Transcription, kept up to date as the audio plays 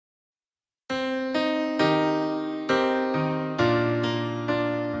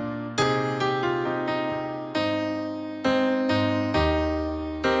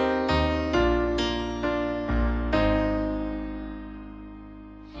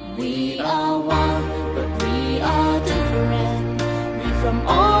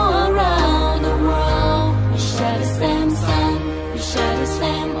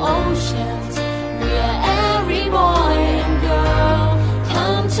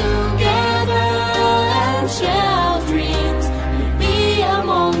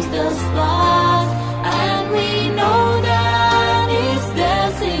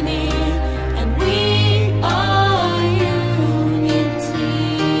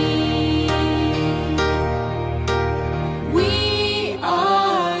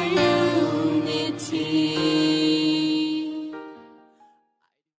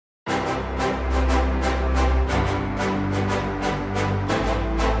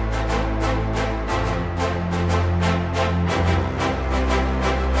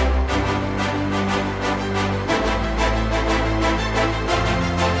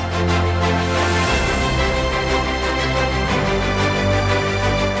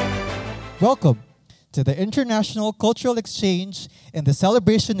Welcome to the International Cultural Exchange and the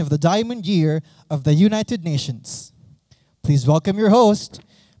celebration of the Diamond Year of the United Nations. Please welcome your host,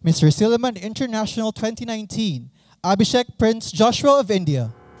 Mr. Silliman International 2019, Abhishek Prince Joshua of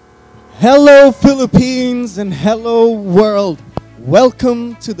India. Hello Philippines and hello world.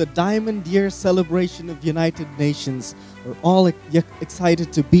 Welcome to the Diamond Year celebration of United Nations. We're all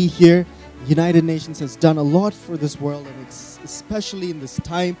excited to be here. United Nations has done a lot for this world, and especially in this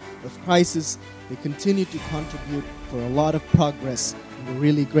time of crisis, they continue to contribute for a lot of progress, and we're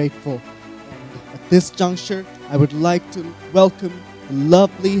really grateful. And at this juncture, I would like to welcome the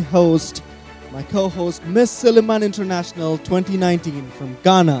lovely host, my co-host, Miss Silliman International 2019 from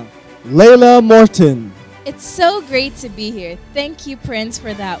Ghana, Layla Morton. It's so great to be here. Thank you, Prince,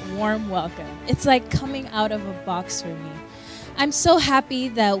 for that warm welcome. It's like coming out of a box for me. I'm so happy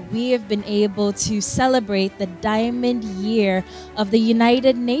that we have been able to celebrate the Diamond Year of the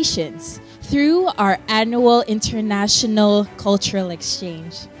United Nations through our annual International Cultural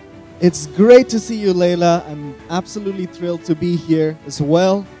Exchange. It's great to see you, Layla. I'm absolutely thrilled to be here as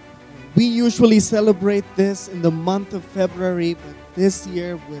well. We usually celebrate this in the month of February, but this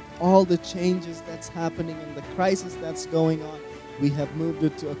year, with all the changes that's happening and the crisis that's going on, we have moved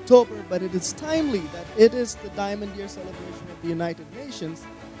it to October, but it is timely that it is the Diamond Year celebration of the United Nations,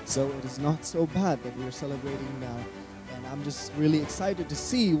 so it is not so bad that we're celebrating now. And I'm just really excited to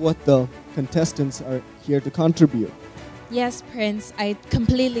see what the contestants are here to contribute. Yes, Prince, I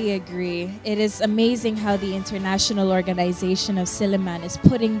completely agree. It is amazing how the International Organization of Silliman is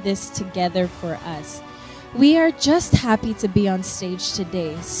putting this together for us. We are just happy to be on stage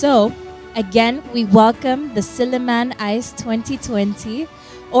today. So, again, we welcome the Silliman ICE 2020,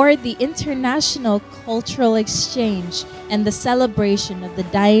 or the International Cultural Exchange, and the celebration of the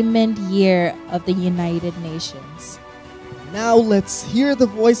Diamond Year of the United Nations. Now let's hear the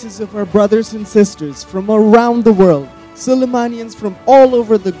voices of our brothers and sisters from around the world, Sillimanians from all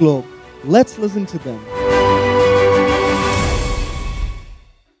over the globe. Let's listen to them.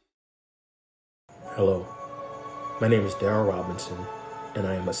 Hello, my name is Darryl Robinson, and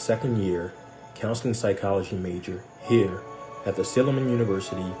I am a second-year counseling psychology major here at the Silliman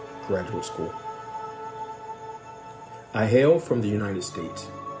University Graduate School. I hail from the United States,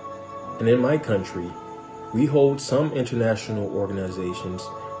 and in my country, we hold some international organizations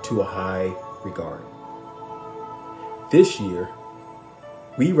to a high regard. This year,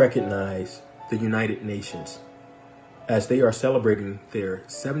 we recognize the United Nations as they are celebrating their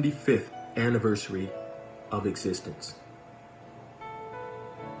 75th anniversary of existence.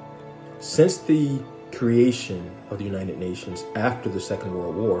 Since the creation of the United Nations after the Second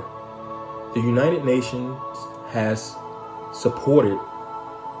World War, the United Nations has supported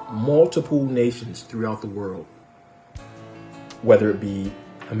multiple nations throughout the world, whether it be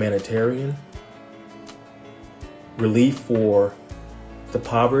humanitarian, relief for the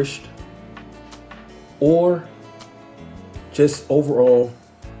impoverished, or just overall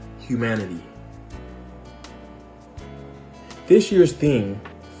humanity. This year's theme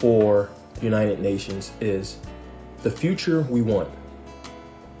for the United Nations is the future we want,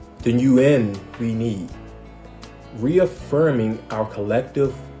 the UN we need, reaffirming our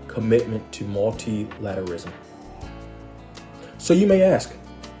collective commitment to multilateralism. So you may ask,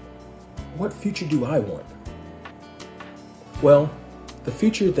 what future do I want? Well, the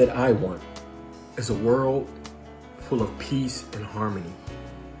future that I want is a world full of peace and harmony.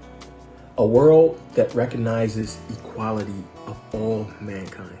 A world that recognizes equality of all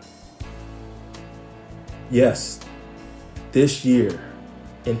mankind. Yes, this year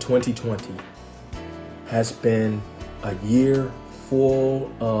in 2020 has been a year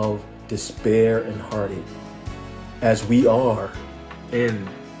full of despair and heartache as we are in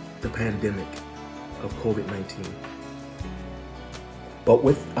the pandemic of COVID-19. But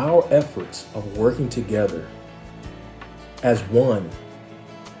with our efforts of working together as one,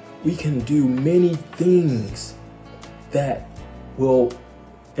 we can do many things that will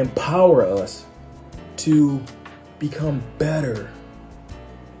empower us to become better.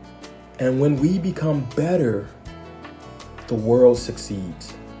 And when we become better, the world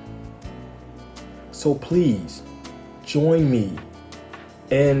succeeds. So please join me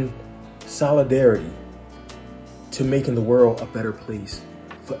in solidarity to making the world a better place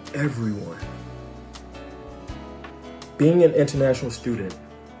for everyone. Being an international student,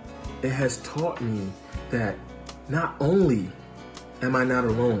 it has taught me that not only am I not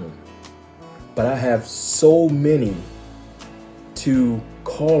alone, but I have so many to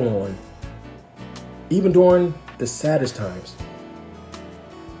call on, even during the saddest times.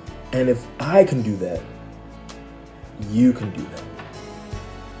 And if I can do that, you can do that.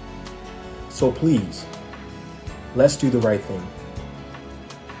 So please, let's do the right thing.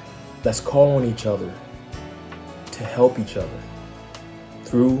 Let's call on each other to help each other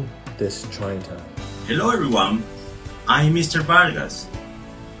through this trying time. Hello everyone, I'm Mr. Vargas.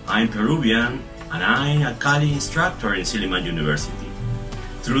 I'm Peruvian and I'm a Kali instructor in Silliman University.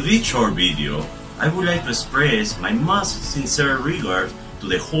 Through this short video, I would like to express my most sincere regards to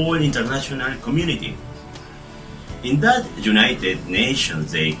the whole international community. In that United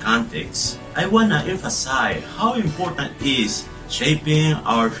Nations Day context, I want to emphasize how important it is shaping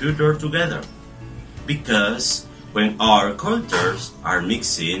our future together. Because when our cultures are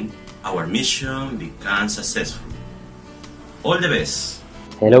mixing, our mission becomes successful. All the best.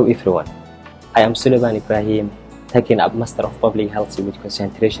 Hello everyone, I am Sulaiman Ibrahim, taking up Master of Public Health with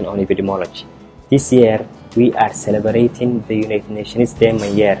concentration on epidemiology. This year, we are celebrating the United Nations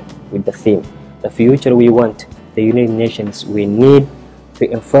Diamond Year with the theme, The Future We Want, the United Nations We Need,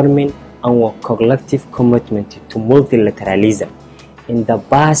 reaffirming our collective commitment to multilateralism. In the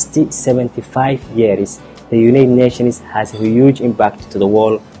past 75 years, the United Nations has a huge impact to the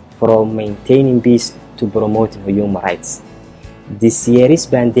world, from maintaining peace to promoting human rights. This year's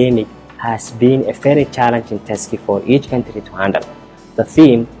pandemic has been a very challenging task for each country to handle. The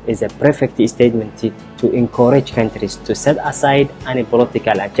theme is a perfect statement to encourage countries to set aside any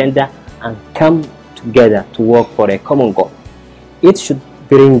political agenda and come together to work for a common goal. It should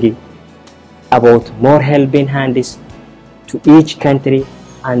bring about more helping hands to each country,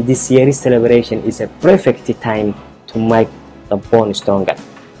 and this year's celebration is a perfect time to make the bond stronger.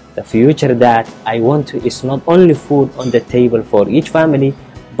 The future that I want is not only food on the table for each family,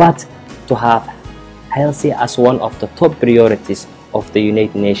 but to have health as one of the top priorities of the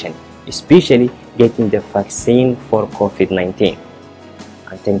United Nations, especially getting the vaccine for COVID-19.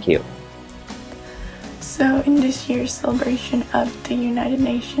 And thank you. So in this year's celebration of the United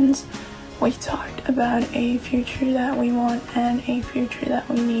Nations, we talked about a future that we want and a future that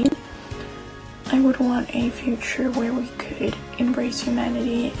we need. I would want a future where we could embrace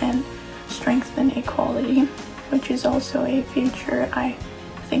humanity and strengthen equality, which is also a future I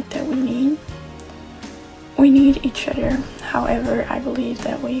think that we need. We need each other. However, I believe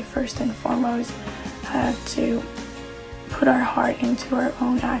that we first and foremost have to put our heart into our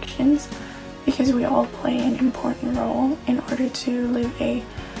own actions, because we all play an important role in order to live a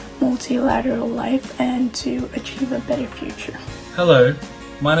multilateral life and to achieve a better future. Hello,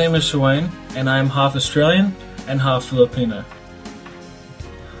 my name is Shuain and I am half Australian and half Filipino.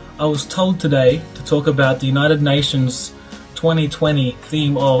 I was told today to talk about the United Nations 2020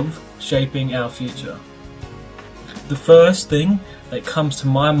 theme of shaping our future. The first thing that comes to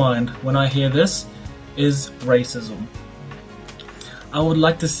my mind when I hear this is racism. I would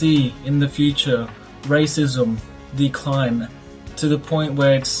like to see in the future racism decline to the point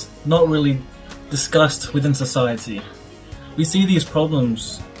where it's not really discussed within society. We see these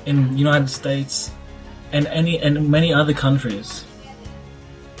problems in the United States and many other countries.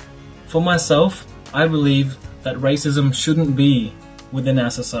 For myself, I believe that racism shouldn't be within our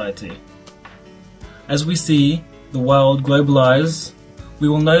society. As we see the world globalize, we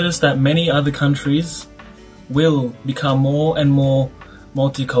will notice that many other countries will become more and more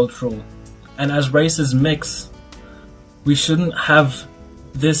multicultural. And as races mix, we shouldn't have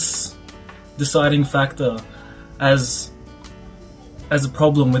this deciding factor as a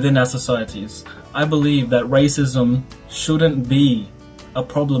problem within our societies. I believe that racism shouldn't be a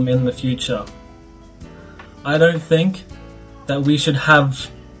problem in the future. I don't think that we should have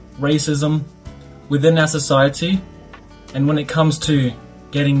racism within our society, and when it comes to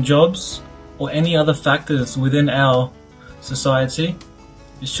getting jobs or any other factors within our society,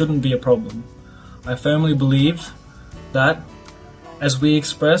 it shouldn't be a problem. I firmly believe that as we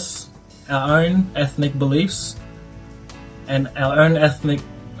express our own ethnic beliefs and our own ethnic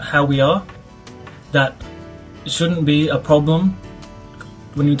how we are, that it shouldn't be a problem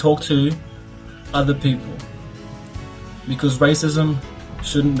when you talk to other people, because racism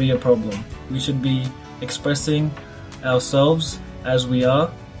shouldn't be a problem. We should be expressing ourselves as we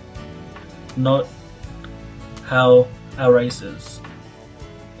are, not how our race is.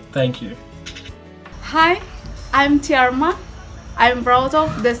 Thank you. Hi, I'm Tiarma. I'm proud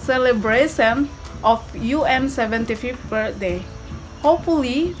of the celebration of UN 75th birthday.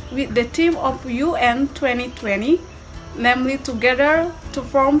 Hopefully, with the theme of UN 2020, namely Together to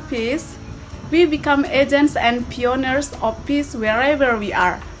Form Peace, we become agents and pioneers of peace wherever we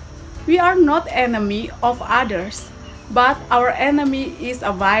are. We are not enemy of others, but our enemy is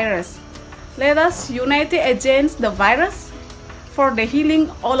a virus. Let us unite against the virus for the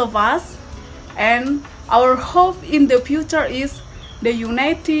healing all of us, and our hope in the future is the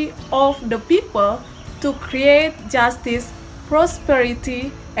unity of the people to create justice,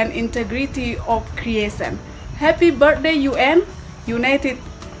 prosperity, and integrity of creation. Happy birthday UN, United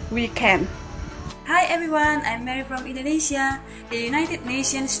We Can. Hi everyone, I'm Mary from Indonesia. The United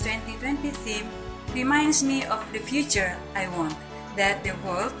Nations 2020 theme reminds me of the future I want, that the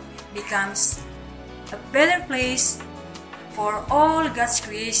world becomes a better place for all God's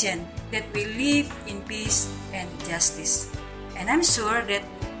creation, that we live in peace and justice. And I'm sure that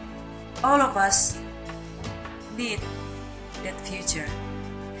all of us need that future.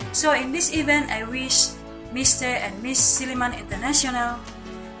 So in this event, I wish Mr. and Miss Silliman International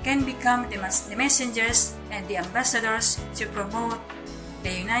can become the messengers and the ambassadors to promote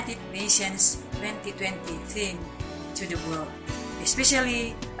the United Nations 2020 theme to the world,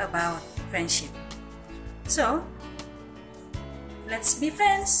 especially about friendship. So, let's be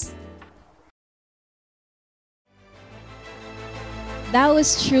friends! That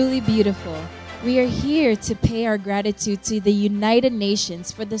was truly beautiful. We are here to pay our gratitude to the United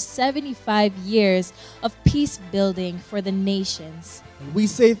Nations for the 75 years of peace building for the nations. And we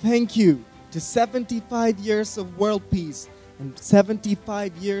say thank you to 75 years of world peace and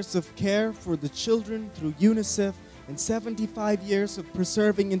 75 years of care for the children through UNICEF and 75 years of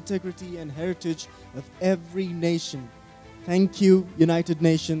preserving integrity and heritage of every nation. Thank you, United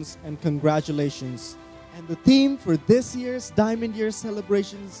Nations, and congratulations. And the theme for this year's Diamond Year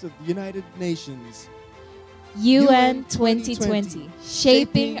celebrations of the United Nations, UN 2020,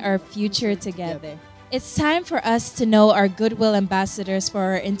 shaping our future together. It's time for us to know our goodwill ambassadors for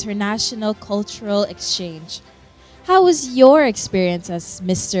our international cultural exchange. How was your experience as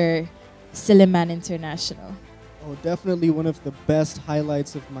Mr. Silliman International? Oh, definitely one of the best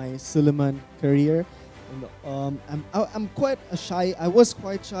highlights of my Silliman career. And, I'm quite shy. I was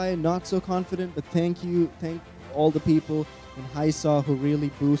quite shy, not so confident, but thank all the people in HISA who really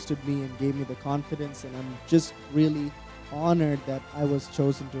boosted me and gave me the confidence. And I'm just really honored that I was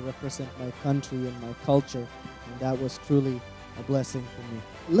chosen to represent my country and my culture. And that was truly a blessing for me.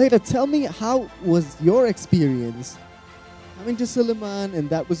 Leila, tell me, how was your experience coming to Silliman? And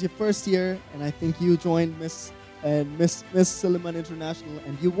that was your first year, and I think you joined Miss Silliman International,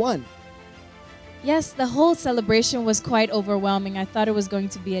 and you won. Yes, the whole celebration was quite overwhelming. I thought it was going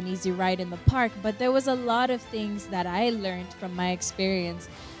to be an easy ride in the park, but there was a lot of things that I learned from my experience,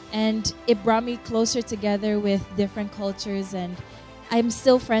 and it brought me closer together with different cultures, and I'm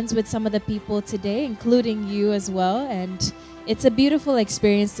still friends with some of the people today, including you as well, and it's a beautiful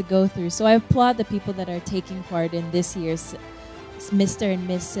experience to go through. So I applaud the people that are taking part in this year's Mr. and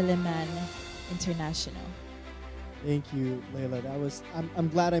Miss Silliman International. Thank you, Leila. I'm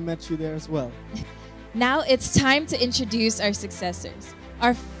glad I met you there as well. Now it's time to introduce our successors.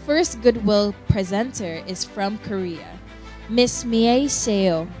 Our first Goodwill presenter is from Korea, Miss Mie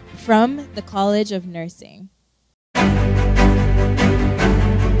Seo from the College of Nursing.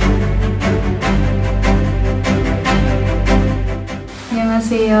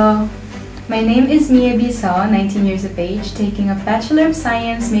 안녕하세요. My name is Mie Seo, 19 years of age, taking a Bachelor of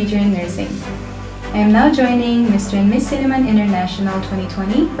Science major in nursing. I am now joining Mr. and Miss Silliman International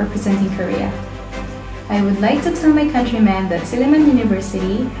 2020, representing Korea. I would like to tell my countrymen that Silliman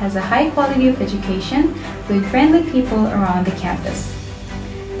University has a high quality of education with friendly people around the campus.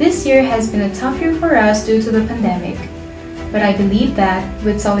 This year has been a tough year for us due to the pandemic, but I believe that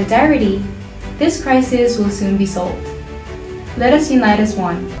with solidarity, this crisis will soon be solved. Let us unite as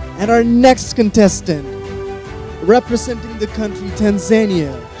one. And our next contestant, representing the country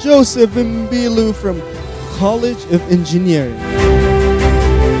Tanzania, Joseph Mbilu from College of Engineering.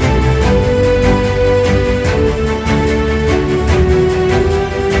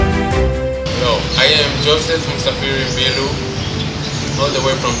 Hello, I am Joseph Msafiri Mbilu, all the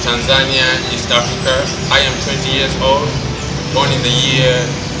way from Tanzania, East Africa. I am 20 years old, born in the year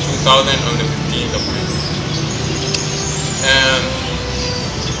 2000 on the 15th of May.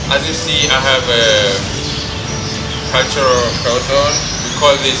 As you see, I have a cultural cartoon. We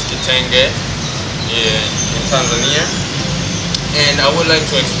call this Kitenge in Tanzania. And I would like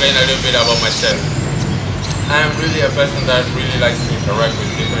to explain a little bit about myself. I am really a person that really likes to interact with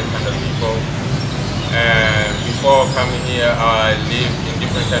different kind of people. Before coming here, I lived in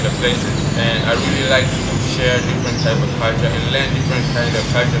different kind of places, and I really like to share different type of culture and learn different kind of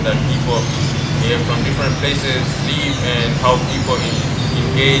culture that people here from different places live, and how people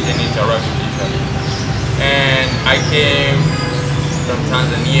engage and interact with each other. And I came from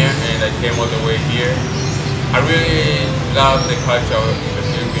Tanzania, and I came all the way here. I really love the culture in the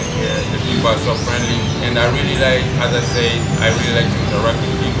Philippines here. The people are so friendly, and I really like, as I say, I really like to interact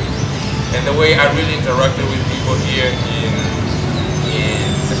with people. And the way I really interacted with people here in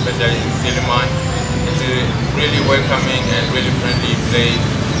especially in Silliman. It's a really welcoming and really friendly place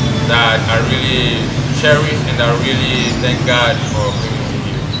that I really cherish, and I really thank God for bringing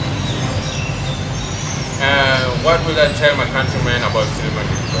me here. What will I tell my countrymen about Silliman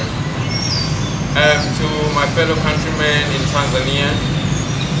University? To my fellow countrymen in Tanzania,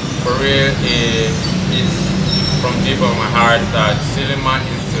 for real, it's from deep of my heart that Silliman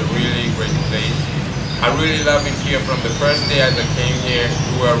is a really great place. I really love it here. From the first day as I came here,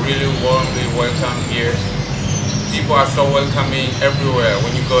 we were really warmly welcomed here. People are so welcoming everywhere.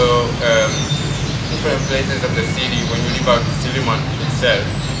 When you go different places of the city, when you leave out Silliman itself.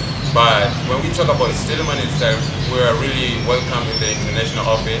 But when we talk about Silliman itself, we are really welcome in the international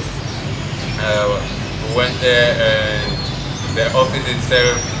office. We went there and the office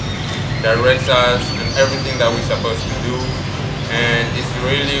itself directs us in everything that we're supposed to do. And it's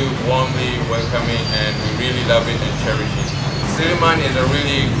really warmly welcoming, and we really love it and cherish it. Silliman is a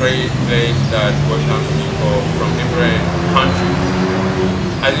really great place that welcomes people from different countries.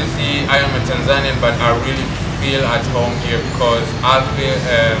 As you see, I am a Tanzanian, but I really feel at home here because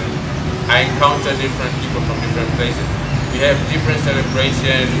I encounter different people from different places. We have different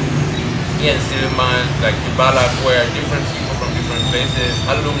celebrations here in Silliman, like Ibala, where different people from different places,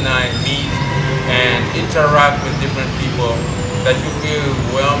 alumni meet and interact with different people, that you feel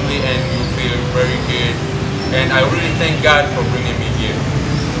warmly and you feel very good. And I really thank God for bringing me here.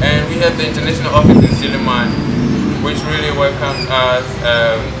 And we have the international office in Silliman, which really welcomes us.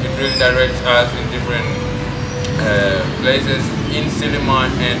 It really directs us in different places in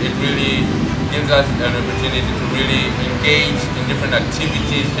Silliman, and it really gives us an opportunity to really engage in different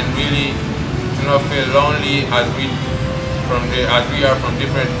activities and really do not feel lonely as we are from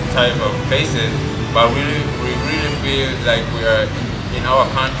different type of places, but we really feel like we are in our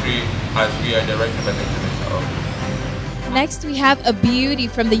country as we are directed by the international office. Next, we have a beauty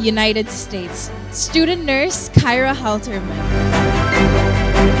from the United States, student nurse Kyra Halterman.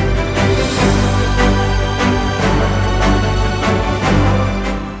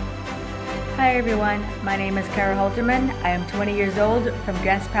 Hi everyone, my name is Kyra Halterman. I am 20 years old from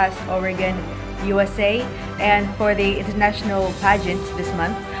Grants Pass, Oregon, USA, and for the international pageant this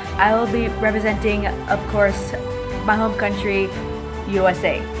month, I will be representing, of course, my home country,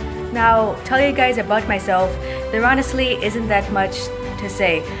 USA. Now, tell you guys about myself, there honestly isn't that much to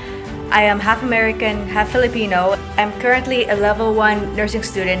say. I am half American, half Filipino. I'm currently a level 1 nursing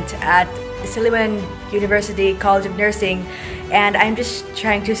student at Silliman University College of Nursing, and I'm just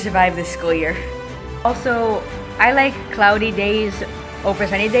trying to survive this school year. Also, I like cloudy days over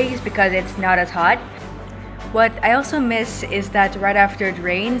sunny days because it's not as hot. What I also miss is that right after it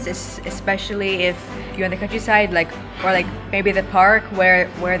rains, especially if you're in the countryside, or maybe the park where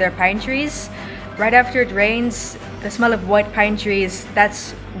there are pine trees, right after it rains, the smell of white pine trees,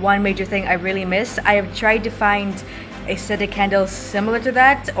 that's one major thing I really miss. I have tried to find a scented candle similar to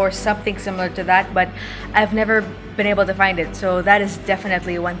that or something similar to that, but I've never been able to find it, so that is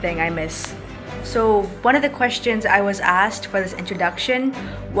definitely one thing I miss. So one of the questions I was asked for this introduction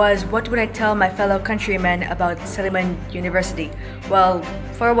was, what would I tell my fellow countrymen about Silliman University? Well,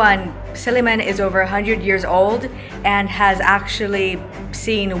 for one, Silliman is over 100 years old and has actually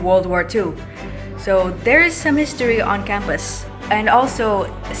seen World War II. So there is some history on campus. And also,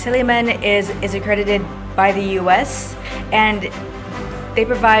 Silliman is accredited by the US, and they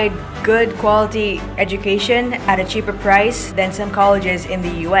provide good quality education at a cheaper price than some colleges in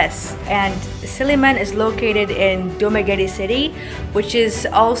the US. And Silliman is located in Dumaguete City, which is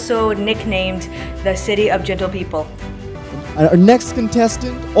also nicknamed the City of Gentle People. Our next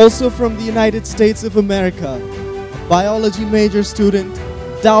contestant, also from the United States of America, a biology major student,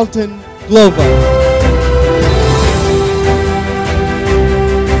 Dalton Glover.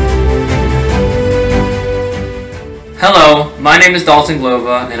 Hello, my name is Dalton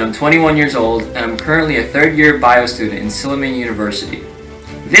Glova, and I'm 21 years old, and I'm currently a third-year bio student in Silliman University.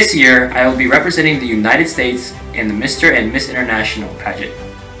 This year, I will be representing the United States in the Mr. and Miss International pageant.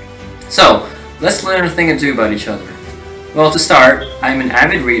 So, let's learn a thing or two about each other. Well, to start, I'm an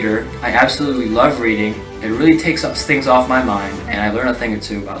avid reader. I absolutely love reading. It really takes things off my mind, and I learn a thing or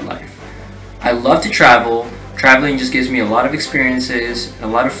two about life. I love to travel. Traveling just gives me a lot of experiences and a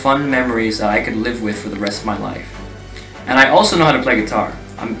lot of fun memories that I could live with for the rest of my life. And I also know how to play guitar.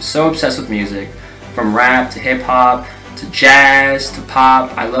 I'm so obsessed with music, from rap to hip-hop to jazz to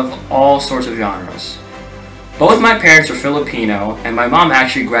pop. I love all sorts of genres. Both my parents are Filipino, and my mom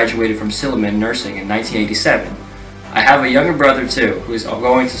actually graduated from Silliman Nursing in 1987. I have a younger brother too, who is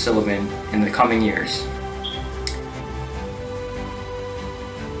going to Silliman in the coming years.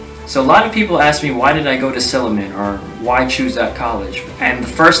 So a lot of people ask me, why did I go to Silliman, or why choose that college? And the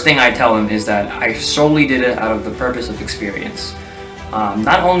first thing I tell them is that I solely did it out of the purpose of experience.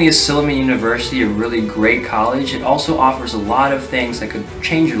 Not only is Silliman University a really great college, it also offers a lot of things that could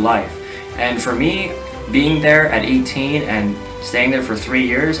change your life. And for me, being there at 18 and staying there for 3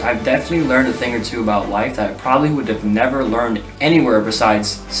 years, I've definitely learned a thing or two about life that I probably would have never learned anywhere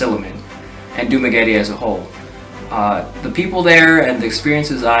besides Silliman and Dumaguete as a whole. The people there and the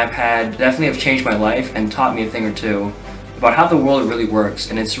experiences I've had definitely have changed my life and taught me a thing or two about how the world really works,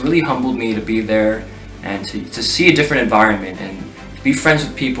 and it's really humbled me to be there and to see a different environment and be friends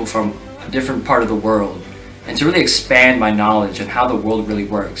with people from a different part of the world, and to really expand my knowledge on how the world really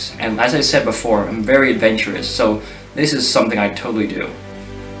works. And as I said before, I'm very adventurous, so this is something I totally do.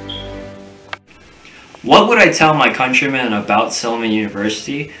 What would I tell my countrymen about Silliman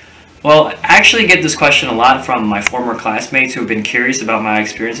University? Well, I actually get this question a lot from my former classmates who have been curious about my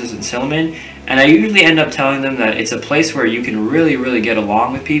experiences in Silliman, and I usually end up telling them that it's a place where you can really get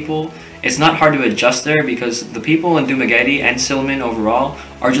along with people. It's not hard to adjust there because the people in Dumaguete and Silliman overall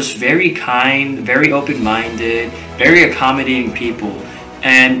are just very kind, very open-minded, very accommodating people.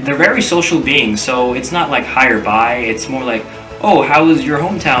 And they're very social beings, so it's not like hi or bye, it's more like, oh, how was your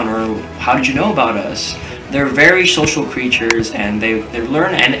hometown, or how did you know about us? They're very social creatures, and they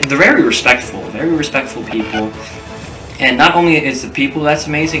learn, and they're very respectful people. And not only is the people that's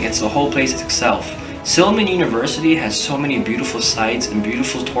amazing, it's the whole place itself. Silliman University has so many beautiful sites and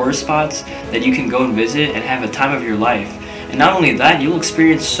beautiful tourist spots that you can go and visit and have a time of your life. And not only that, you'll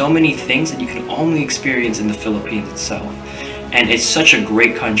experience so many things that you can only experience in the Philippines itself. And it's such a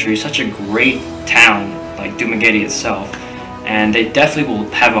great country, such a great town, like Dumaguete itself. And they definitely will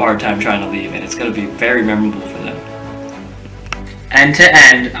have a hard time trying to leave, and it's going to be very memorable for them. And to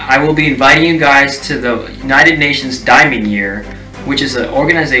end, I will be inviting you guys to the United Nations Diamond Year, which is an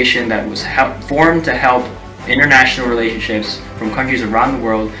organization that was formed to help international relationships from countries around the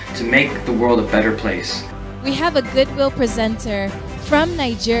world to make the world a better place. We have a Goodwill presenter from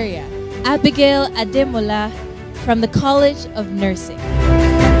Nigeria, Abigail Ademola from the College of Nursing.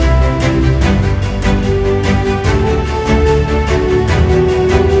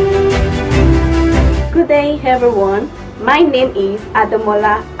 Good day everyone, my name is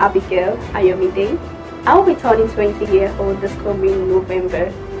Ademola Abigail Ayomide. I'll be turning 20-year-old this coming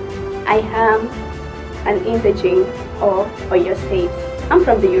November. I am an indigene of Oyo State. I'm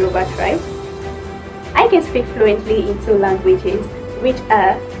from the Yoruba tribe. I can speak fluently in 2 languages, which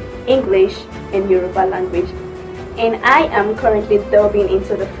are English and Yoruba language. And I am currently delving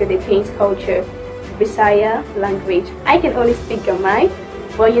into the Philippines culture, Bisaya language. I can only speak Gamay,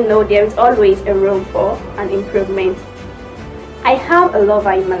 but you know there is always a room for an improvement. I have a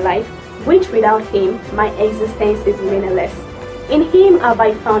lover in my life, which without him, my existence is meaningless. In him have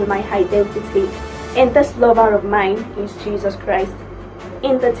I found my identity, and this lover of mine is Jesus Christ.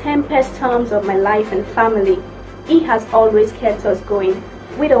 In the tempest storms of my life and family, he has always kept us going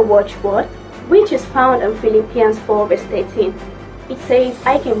with a watchword, which is found in Philippians 4 verse 13. It says,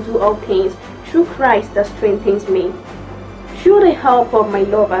 I can do all things through Christ that strengthens me. Through the help of my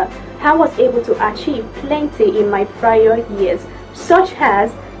lover, I was able to achieve plenty in my prior years, such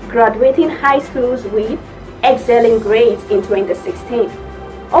as graduating high schools with excelling grades in 2016,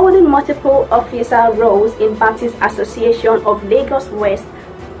 holding multiple officer roles in Baptist Association of Lagos West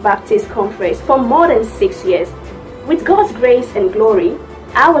Baptist Conference for more than 6 years. With God's grace and glory,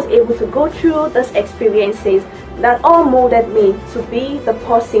 I was able to go through these experiences that all molded me to be the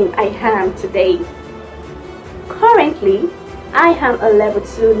person I am today. Currently, I am a level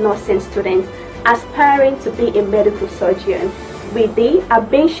 2 nursing student aspiring to be a medical surgeon with the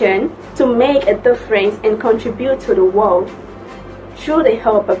ambition to make a difference and contribute to the world through the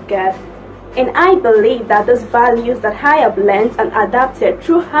help of God. And I believe that those values that I have learned and adapted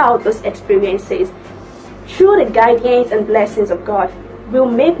throughout those experiences, through the guidance and blessings of God, will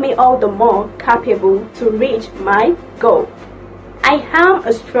make me all the more capable to reach my goal. I am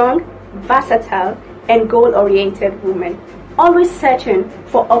a strong, versatile, and goal-oriented woman, always searching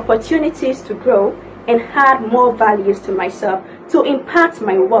for opportunities to grow and add more values to myself, to impact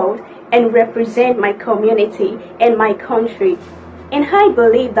my world and represent my community and my country. And I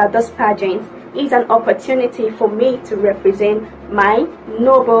believe that this pageant is an opportunity for me to represent my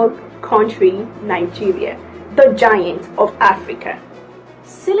noble country, Nigeria, the giant of Africa.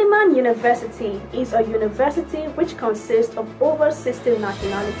 Silliman University is a university which consists of over 60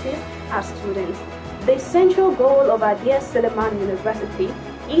 nationalities as students. The central goal of our dear Silliman University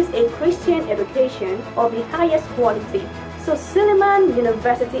is a Christian education of the highest quality. So Silliman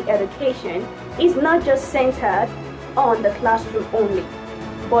University education is not just centered on the classroom only,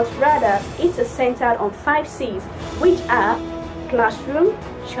 but rather it is centered on 5 C's, which are classroom,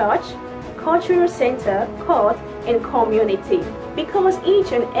 church, cultural center, court, and community. Because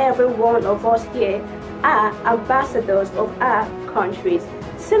each and every one of us here are ambassadors of our countries.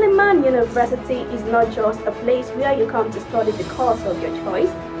 Suleiman University is not just a place where you come to study the course of your choice,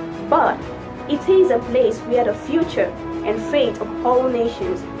 but it is a place where the future and fate of all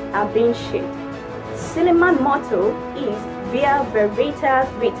nations are being shaped. Suleiman motto is Via Veritas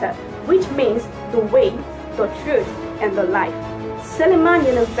Vita, which means the way, the truth, and the life. Suleiman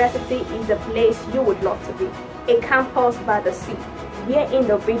University is a place you would love to be, a campus by the sea, where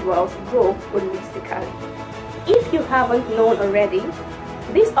individuals grow holistically. If you haven't known already,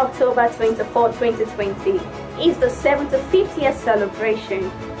 this October 24, 2020 is the 75th year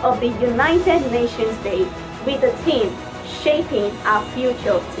celebration of the United Nations Day with the theme Shaping Our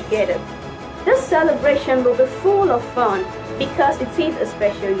Future Together. This celebration will be full of fun because it is a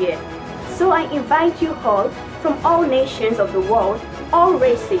special year. So I invite you all from all nations of the world, all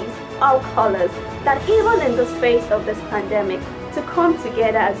races, all colors, that even in the face of this pandemic, to come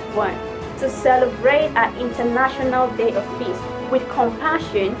together as one, to celebrate our International Day of Peace with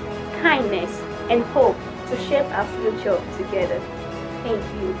compassion, kindness, and hope to shape our future together. Thank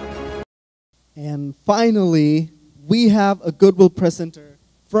you. And finally, we have a goodwill presenter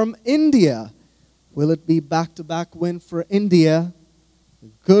from India. Will it be back-to-back win for India?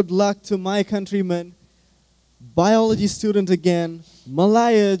 Good luck to my countrymen. Biology student again,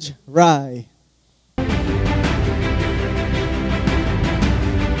 Malayaj Rai.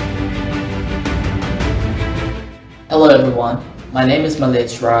 Hello everyone, my name is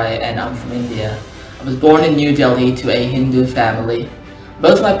Malayaj Rai and I'm from India. I was born in New Delhi to a Hindu family.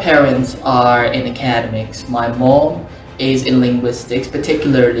 Both my parents are in academics. My mom is in linguistics,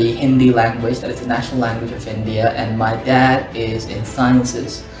 particularly Hindi language, that is the national language of India, and my dad is in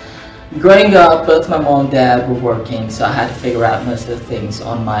sciences. Growing up, both my mom and dad were working, so I had to figure out most of the things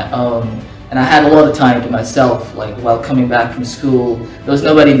on my own. And I had a lot of time to myself, like while coming back from school, there was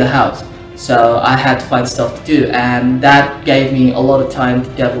nobody in the house. So I had to find stuff to do, and that gave me a lot of time to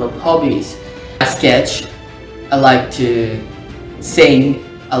develop hobbies. I sketch, I like to sing,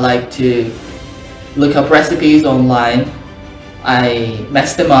 I like to look up recipes online. I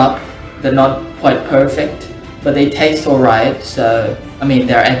mess them up, they're not quite perfect, but they taste alright, so, I mean,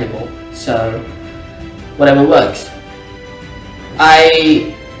 they're edible, so whatever works.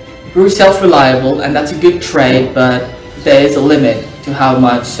 I grew self-reliable, and that's a good trait, but there is a limit to how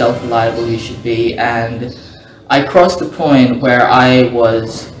much self-reliable you should be, and I crossed the point where I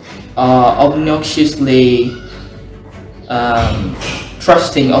was obnoxiously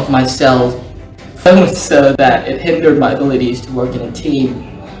trusting of myself, so that it hindered my abilities to work in a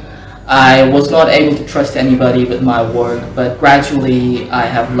team. I was not able to trust anybody with my work, but gradually I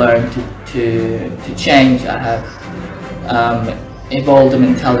have learned to change. I have evolved a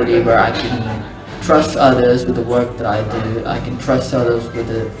mentality where I can trust others with the work that I do. I can trust others with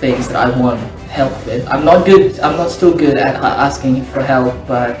the things that I want help with. I'm not still good at asking for help,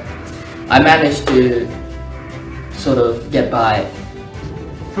 but I managed to sort of get by.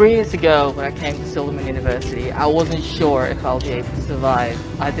 3 years ago, when I came to Suleiman University, I wasn't sure if I'll be able to survive.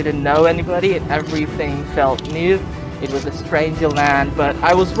 I didn't know anybody and everything felt new. It was a stranger land, but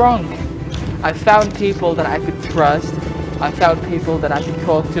I was wrong. I found people that I could trust. I found people that I could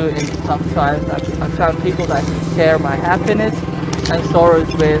talk to in tough times. I found people that I could share my happiness and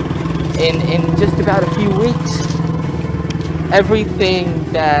sorrows with in just about a few weeks. Everything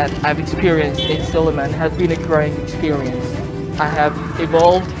that I've experienced in Suleiman has been a growing experience. I have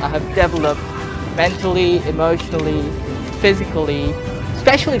evolved, I have developed mentally, emotionally, physically,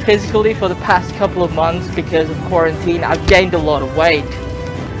 especially physically for the past couple of months because of quarantine. I've gained a lot of weight.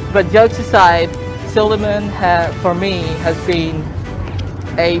 But jokes aside, Suleiman for me has been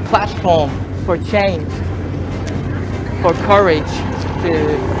a platform for change, for courage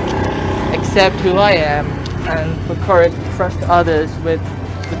to accept who I am, and for courage to trust others with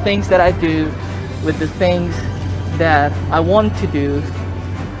the things that I do, with the things that I want to do.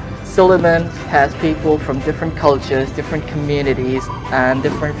 Suleiman has people from different cultures, different communities, and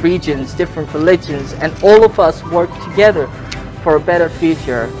different regions, different religions, and all of us work together for a better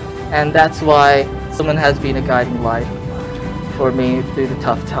future. And that's why Suleiman has been a guiding light for me through the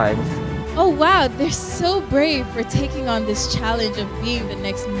tough times. Oh wow, they're so brave for taking on this challenge of being the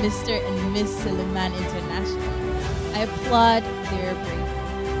next Mr. and Miss Suleiman International. I applaud their bravery.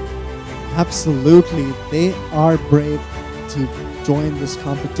 Absolutely, they are brave to join this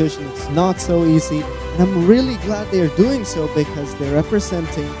competition. It's not so easy, and I'm really glad they're doing so because they're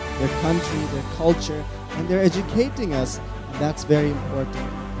representing their country, their culture, and they're educating us, and that's very important.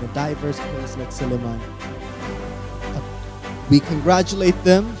 in a diverse place like Silliman. We congratulate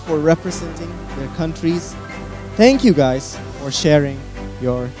them for representing their countries. Thank you guys for sharing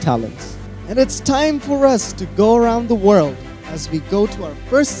your talents. And it's time for us to go around the world as we go to our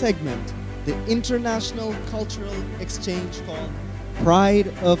first segment, the International Cultural Exchange called Pride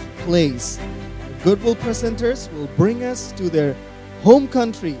of Place. The Goodwill presenters will bring us to their home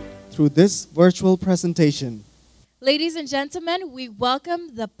country through this virtual presentation. Ladies and gentlemen, we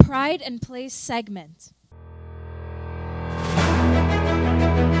welcome the Pride and Place segment.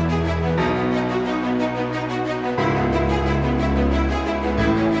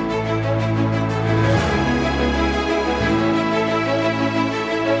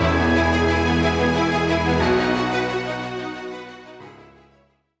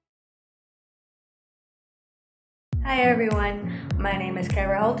 Hi everyone, my name is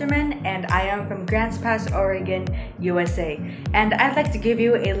Kara Halterman and I am from Grants Pass, Oregon, USA. And I'd like to give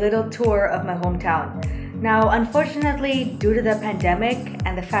you a little tour of my hometown. Now, unfortunately, due to the pandemic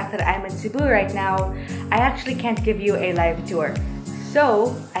and the fact that I'm in Cebu right now, I actually can't give you a live tour.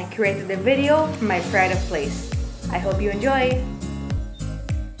 So, I created a video for my Pride of Place. I hope you enjoy!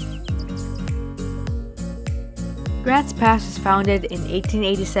 Grants Pass was founded in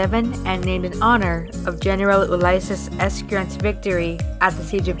 1887 and named in honor of General Ulysses S. Grant's victory at the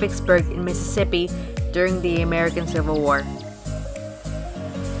Siege of Vicksburg in Mississippi during the American Civil War.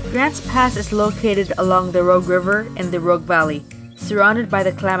 Grants Pass is located along the Rogue River in the Rogue Valley, surrounded by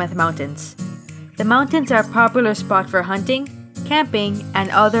the Klamath Mountains. The mountains are a popular spot for hunting, camping,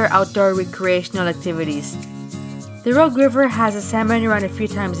 and other outdoor recreational activities. The Rogue River has a salmon run a few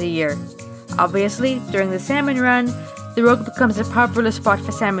times a year. Obviously, during the salmon run, the Rogue becomes a popular spot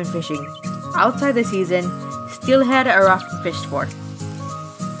for salmon fishing. Outside the season, steelhead are often fished for.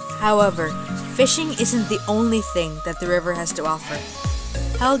 However, fishing isn't the only thing that the river has to offer.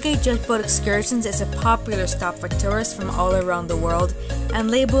 Hellgate Jetboat Excursions is a popular stop for tourists from all around the world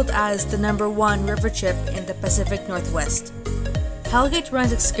and labeled as the #1 river trip in the Pacific Northwest. Hellgate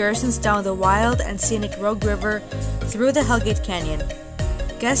runs excursions down the wild and scenic Rogue River through the Hellgate Canyon.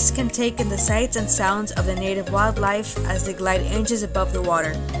 Guests can take in the sights and sounds of the native wildlife as they glide inches above the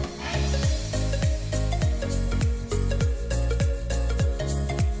water.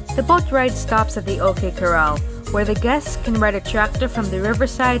 The boat ride stops at the OK Corral, where the guests can ride a tractor from the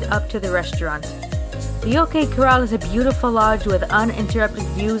riverside up to the restaurant. The OK Corral is a beautiful lodge with uninterrupted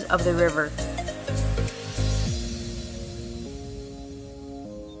views of the river.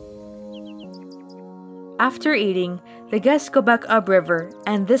 After eating, the guests go back upriver,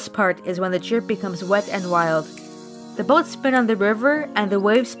 and this part is when the trip becomes wet and wild. The boats spin on the river, and the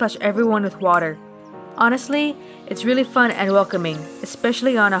waves splash everyone with water. Honestly, it's really fun and welcoming,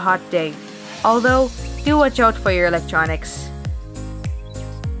 especially on a hot day. Although, do watch out for your electronics.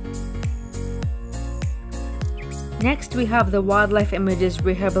 Next, we have the Wildlife Images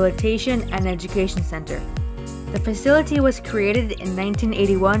Rehabilitation and Education Center. The facility was created in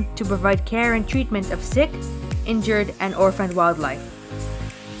 1981 to provide care and treatment of sick, injured, and orphaned wildlife.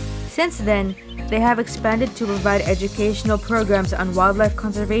 Since then, they have expanded to provide educational programs on wildlife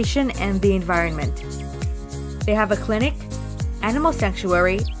conservation and the environment. They have a clinic, animal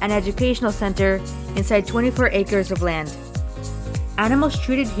sanctuary, and educational center inside 24 acres of land. Animals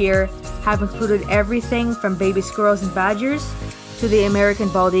treated here have included everything from baby squirrels and badgers to the American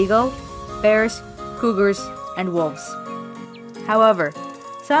bald eagle, bears, cougars, and wolves. However,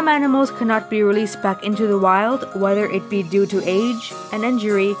 some animals cannot be released back into the wild, whether it be due to age, an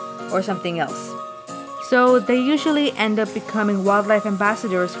injury, or something else. So they usually end up becoming wildlife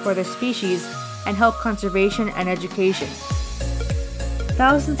ambassadors for their species and help conservation and education.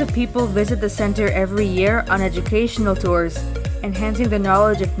 Thousands of people visit the center every year on educational tours, enhancing the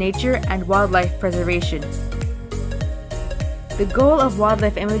knowledge of nature and wildlife preservation. The goal of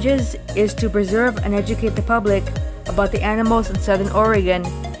Wildlife Images is to preserve and educate the public about the animals in Southern Oregon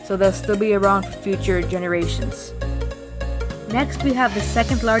so they'll still be around for future generations. Next, we have the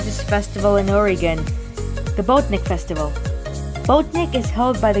second largest festival in Oregon, the Boatnik Festival. Boatnik is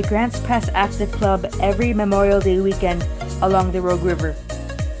held by the Grants Pass Active Club every Memorial Day weekend along the Rogue River.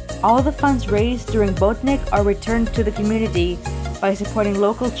 All the funds raised during Boatnik are returned to the community by supporting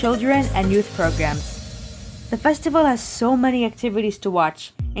local children and youth programs. The festival has so many activities to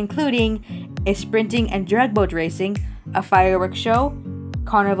watch, including a sprinting and drag boat racing, a fireworks show,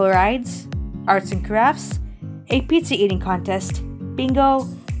 carnival rides, arts and crafts, a pizza eating contest, bingo,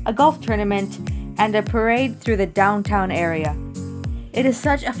 a golf tournament, and a parade through the downtown area. It is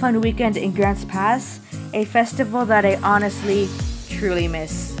such a fun weekend in Grants Pass, a festival that I honestly, truly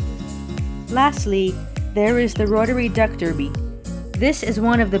miss. Lastly, there is the Rotary Duck Derby. This is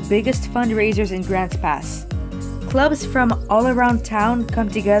one of the biggest fundraisers in Grants Pass. Clubs from all around town come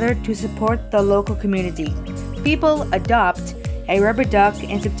together to support the local community. People adopt a rubber duck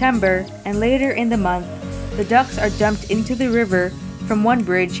in September, and later in the month, the ducks are dumped into the river from one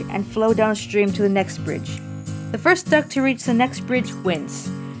bridge and flow downstream to the next bridge. The first duck to reach the next bridge wins.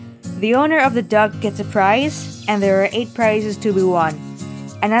 The owner of the duck gets a prize, and there are 8 prizes to be won.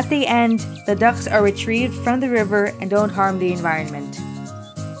 And at the end, the ducks are retrieved from the river and don't harm the environment.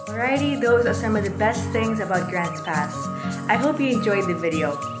 Alrighty, those are some of the best things about Grants Pass. I hope you enjoyed the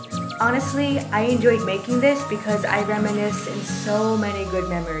video. Honestly, I enjoyed making this because I reminisce in so many good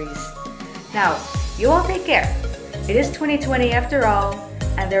memories. Now, you all take care. It is 2020 after all,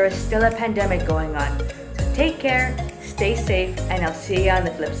 and there is still a pandemic going on. So take care, stay safe, and I'll see you on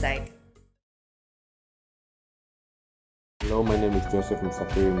the flip side. Hello, my name is Joseph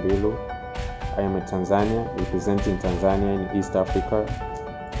Msafiri Mbilu. I am a Tanzania, representing Tanzania in East Africa.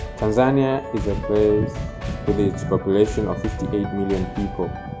 Tanzania is a place with its population of 58 million people,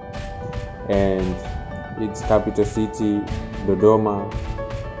 and its capital city, Dodoma,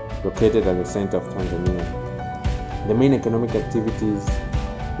 located at the center of Tanzania. The main economic activities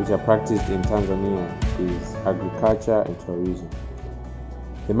which are practiced in Tanzania is agriculture and tourism.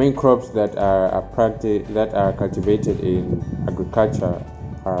 The main crops that are cultivated in agriculture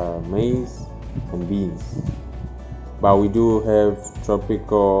are maize and beans, but we do have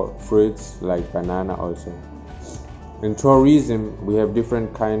tropical fruits like banana also. In tourism, we have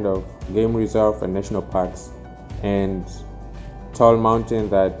different kind of game reserve and national parks and tall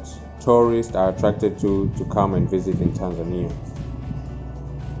mountains that tourists are attracted to come and visit in Tanzania.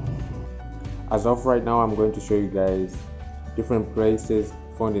 As of right now, I'm going to show you guys different places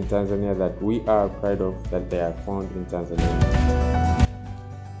found in Tanzania that we are proud of that they are found in Tanzania.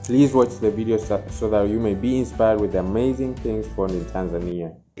 Please watch the video so that you may be inspired with the amazing things found in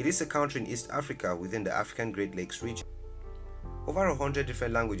Tanzania. It is a country in East Africa within the African Great Lakes region. Over 100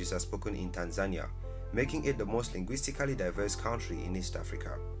 different languages are spoken in Tanzania, making it the most linguistically diverse country in East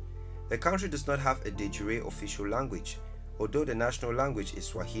Africa. The country does not have a de jure official language, although the national language is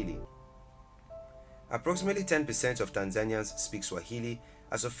Swahili. Approximately 10% of Tanzanians speak Swahili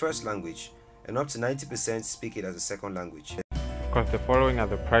as a first language, and up to 90% speak it as a second language. Of course, the following are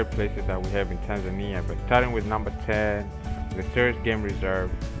the pride places that we have in Tanzania, but starting with number 10, the Serengeti Game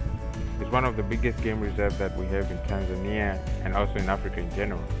Reserve. It's one of the biggest game reserves that we have in Tanzania and also in Africa in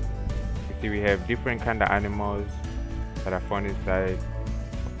general. You see, we have different kind of animals that are found inside,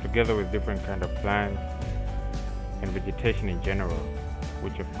 together with different kind of plants and vegetation in general,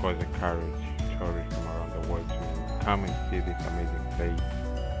 which of course encourage tourists from around the world to come and see this amazing place.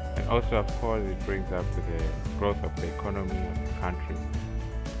 And also, of course, it brings up to the growth of the economy of the country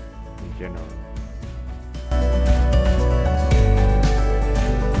in general.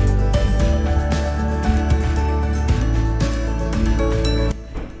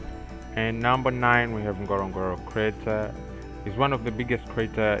 And number 9, we have Ngorongoro crater. It's one of the biggest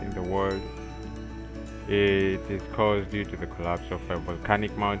craters in the world. It is caused due to the collapse of a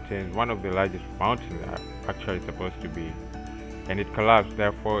volcanic mountain, one of the largest mountains actually supposed to be. And it collapsed,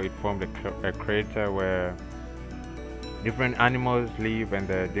 therefore it formed a crater where different animals live, and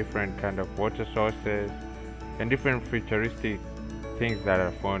there are different kind of water sources and different futuristic things that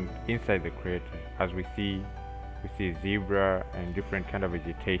are found inside the crater. As we see zebra and different kind of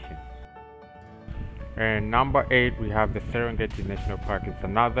vegetation. And number 8, we have the Serengeti National Park. It's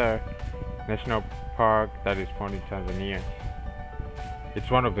another national park that is found in Tanzania.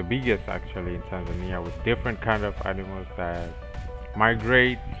 It's one of the biggest actually in Tanzania, with different kind of animals that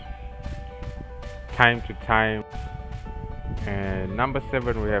migrate time to time. And number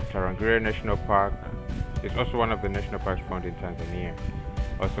 7, we have Tarangire National Park. It's also one of the national parks found in Tanzania.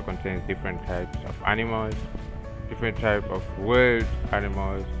 Also contains different types of animals, different types of wild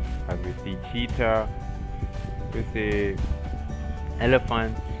animals, as we see cheetah, we see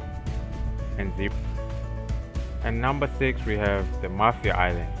elephants and zebra. And number 6, we have the Mafia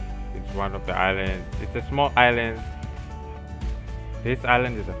Island. It's one of the islands. It's a small island. This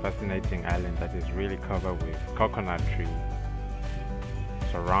island is a fascinating island that is really covered with coconut trees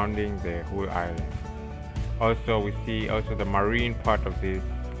surrounding the whole island. Also, we see also the marine part of this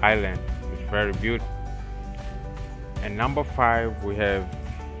island is very beautiful. And number 5, we have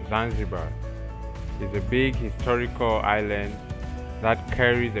Zanzibar. It's a big historical island that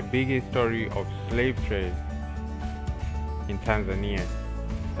carries a big history of slave trade in Tanzania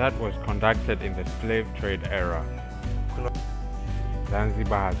that was conducted in the slave trade era.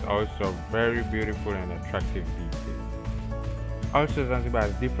 Zanzibar has also very beautiful and attractive beaches. Also, Zanzibar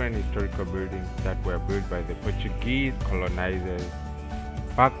has different historical buildings that were built by the Portuguese colonizers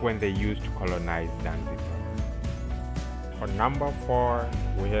back when they used to colonize Zanzibar. On number 4,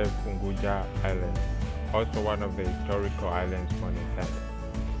 we have Unguja Island, also one of the historical islands for Nesada.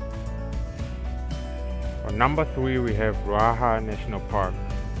 On number 3, we have Ruaha National Park.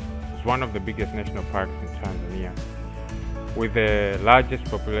 It's one of the biggest national parks in Tanzania, with the largest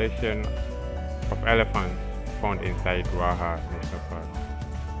population of elephants found inside Ruaha National Park.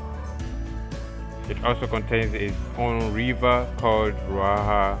 It also contains its own river called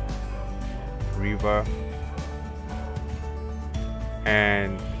Ruaha River,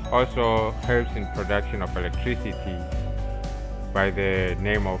 and also helps in production of electricity by the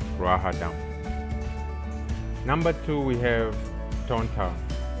name of Ruaha Dam. Number 2, we have Stone Town.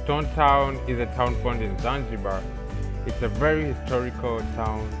 Stone Town is a town found in Zanzibar. It's a very historical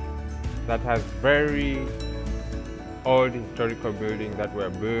town that has very old historical buildings that were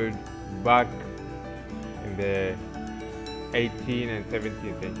built back in the 18th and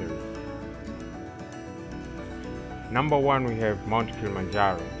 17th centuries. Number 1, we have Mount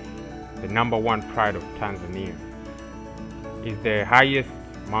Kilimanjaro, the number 1 pride of Tanzania. It's the highest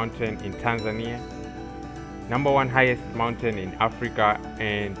mountain in Tanzania, number 1 highest mountain in Africa,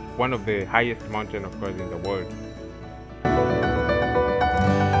 and one of the highest mountains, of course, in the world.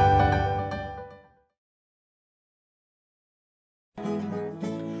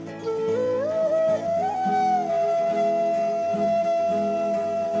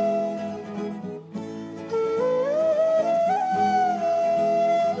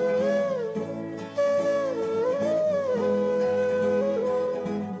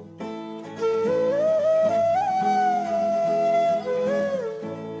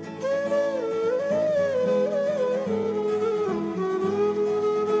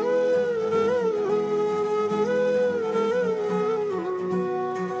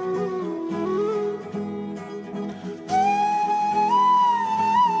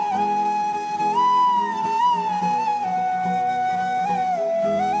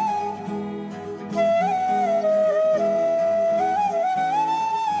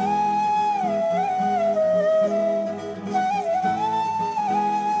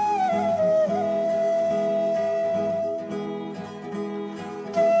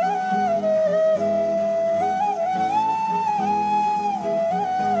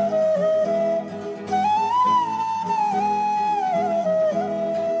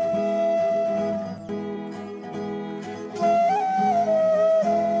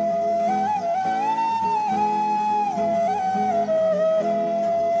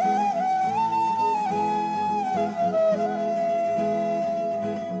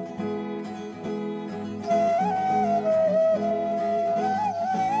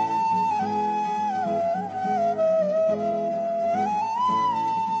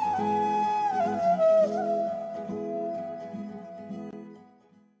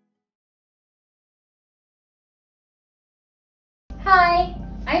 Hi,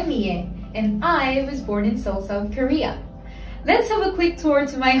 I'm Mie, and I was born in Seoul, South Korea. Let's have a quick tour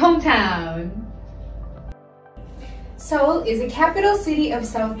to my hometown. Seoul is the capital city of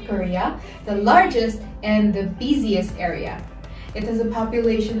South Korea, the largest and the busiest area. It has a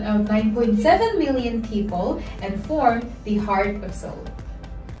population of 9.7 million people and forms the heart of Seoul.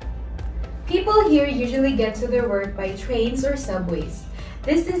 People here usually get to their work by trains or subways.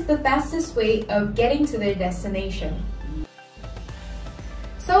 This is the fastest way of getting to their destination.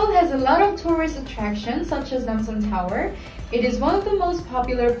 Seoul has a lot of tourist attractions such as Namsan Tower. It is one of the most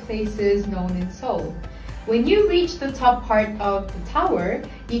popular places known in Seoul. When you reach the top part of the tower,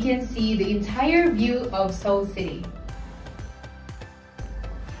 you can see the entire view of Seoul City.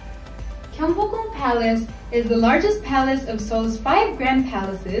 Gyeongbokgung Palace is the largest palace of Seoul's 5 grand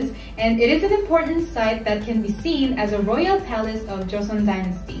palaces, and it is an important site that can be seen as a royal palace of Joseon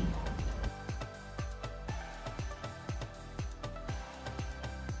Dynasty.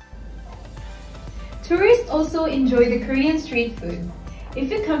 Tourists also enjoy the Korean street food. If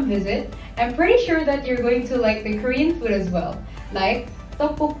you come visit, I'm pretty sure that you're going to like the Korean food as well, like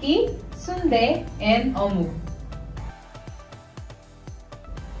tteokbokki, sundae, and 어묵.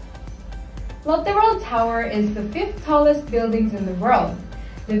 Lotte World Tower is the 5th tallest building in the world.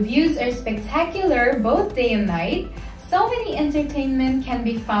 The views are spectacular both day and night. So many entertainment can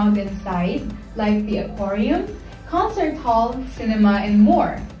be found inside, like the aquarium, concert hall, cinema, and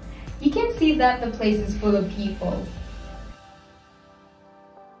more. You can see that the place is full of people.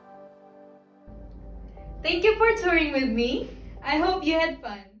 Thank you for touring with me. I hope you had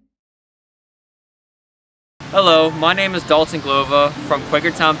fun. Hello, my name is Dalton Glova from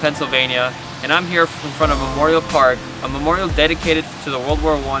Quakertown, Pennsylvania, and I'm here in front of Memorial Park, a memorial dedicated to the World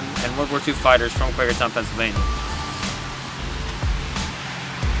War I and World War II fighters from Quakertown, Pennsylvania.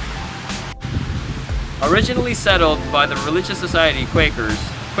 Originally settled by the religious society Quakers,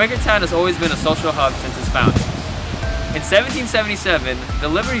 Quakertown has always been a social hub since its founding. In 1777, the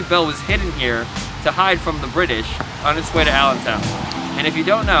Liberty Bell was hidden here to hide from the British on its way to Allentown. And if you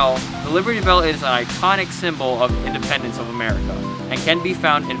don't know, the Liberty Bell is an iconic symbol of independence of America and can be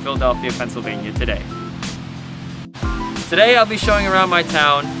found in Philadelphia, Pennsylvania today. Today I'll be showing around my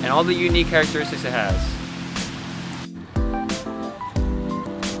town and all the unique characteristics it has.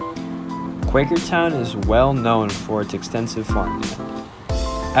 Quakertown is well known for its extensive farmland.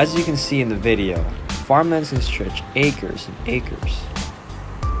 As you can see in the video, farmlands can stretch acres and acres.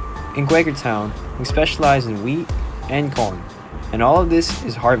 In Quakertown, we specialize in wheat and corn, and all of this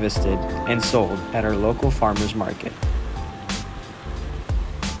is harvested and sold at our local farmers market.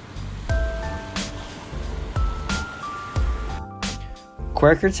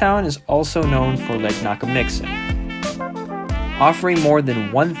 Quakertown is also known for Lake Nakamixon, offering more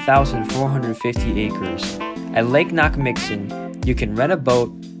than 1,450 acres. At Lake Nakamixon, you can rent a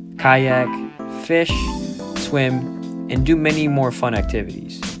boat, kayak, fish, swim, and do many more fun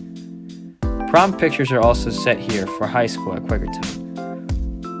activities. Prom pictures are also set here for high school at Quakertown.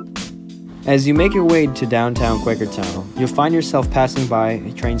 As you make your way to downtown Quakertown, you'll find yourself passing by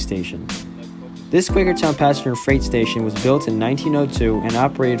a train station. This Quakertown passenger freight station was built in 1902 and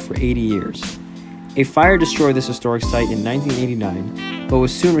operated for 80 years. A fire destroyed this historic site in 1989, but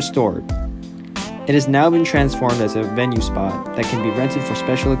was soon restored. It has now been transformed as a venue spot that can be rented for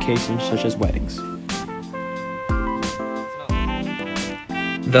special occasions such as weddings.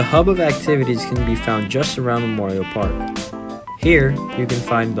 The hub of activities can be found just around Memorial Park. Here, you can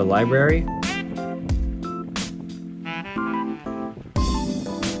find the library,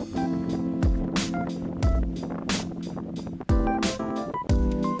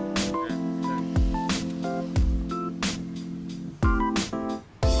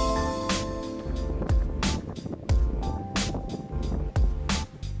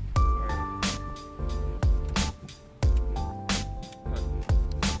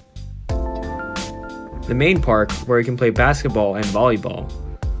 the main park where you can play basketball and volleyball,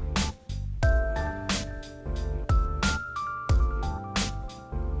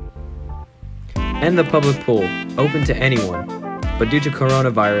 and the public pool, open to anyone, but due to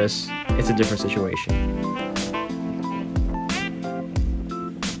coronavirus, it's a different situation.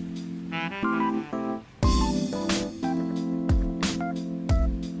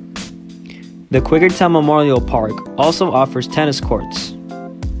 The Quakertown Memorial Park also offers tennis courts,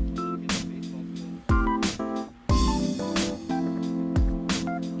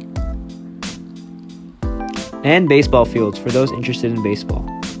 and baseball fields for those interested in baseball.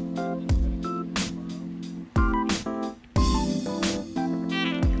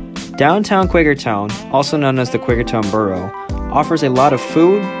 Downtown Quakertown, also known as the Quakertown Borough, offers a lot of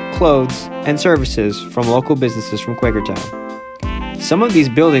food, clothes, and services from local businesses from Quakertown. Some of these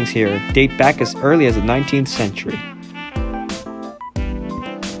buildings here date back as early as the 19th century.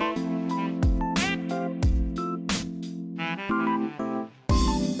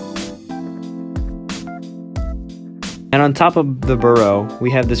 And on top of the borough,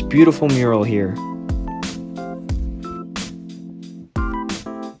 we have this beautiful mural here.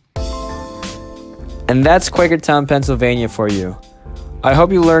 And that's Quakertown, Pennsylvania for you. I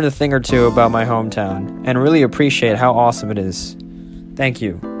hope you learned a thing or two about my hometown and really appreciate how awesome it is. Thank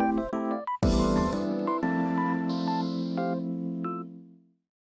you.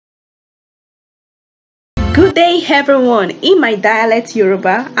 Good day everyone. In my dialect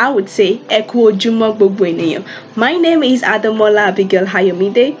Yoruba, I would say Eku Ojúmọ́ gbogbo ènìyàn. My name is Ademola Abigail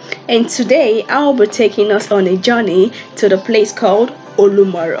Hayomide, and today I will be taking us on a journey to the place called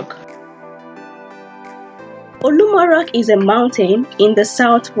Olumorok. Olumorok is a mountain in the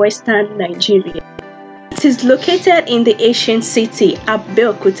southwestern Nigeria. It is located in the ancient city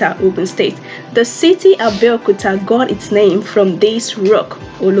Abeokuta, Ogun State. The city Abeokuta got its name from this rock,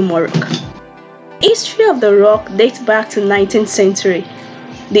 Olumorok. History of the rock dates back to 19th century,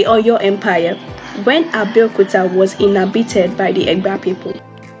 the Oyo Empire, when Abeokuta was inhabited by the Egba people.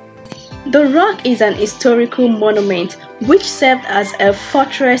 The rock is an historical monument which served as a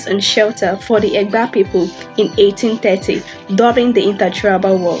fortress and shelter for the Egba people in 1830 during the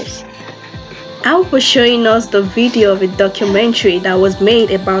intertribal wars. I will be showing us the video of a documentary that was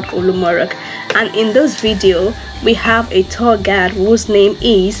made about Olumorok, and in this video we have a tour guide whose name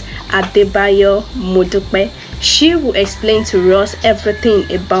is Adebayo Modupe. She will explain to us everything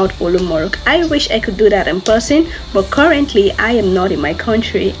about Olumorok. I wish I could do that in person, but currently I am not in my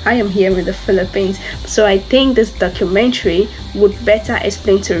country. I am here in the Philippines, so I think this documentary would better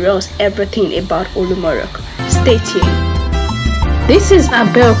explain to us everything about Olumorok. Stay tuned. This is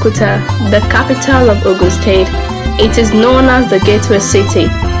Abeokuta, the capital of Ogun State. It is known as the Gateway City.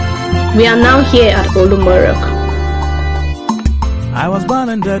 We are now here at Olumorok. I was born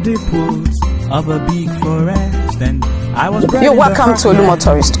under the pools of a big forest, and I was bred You're in the welcome to Olumo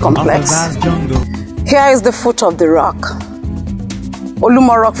Tourist Complex. Here is the foot of the rock.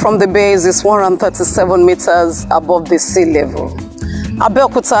 Olumorok from the base is 137 meters above the sea level.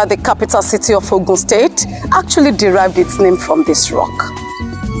 Abeokuta, the capital city of Ogun State, actually derived its name from this rock.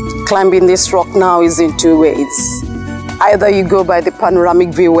 Climbing this rock now is in two ways. Either you go by the panoramic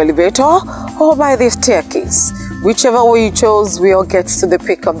view elevator or by the staircase. Whichever way you chose, we all get to the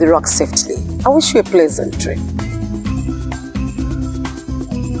peak of the rock safely. I wish you a pleasant trip.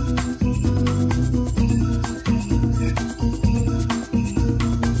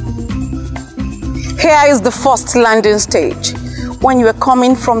 Here is the first landing stage. When you are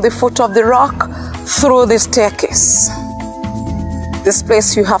coming from the foot of the rock through the staircase. This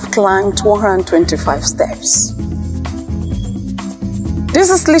place you have climbed 125 steps.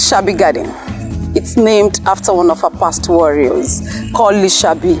 This is Lishabi Garden. It's named after one of our past warriors called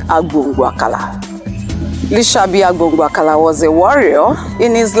Lishabi Agbongwakala. Lishabi Agbongwakala was a warrior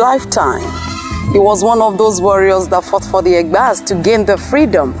in his lifetime. He was one of those warriors that fought for the Egbas to gain their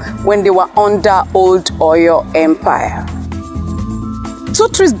freedom when they were under Old Oyo Empire. Two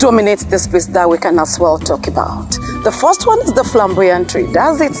trees dominate this place that we can as well talk about. The first one is the flamboyant tree.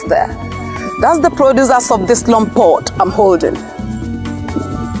 That's it there. That's the producers of this lump pod I'm holding.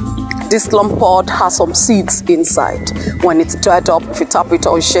 This lump pod has some seeds inside. When it's dried up, if you tap it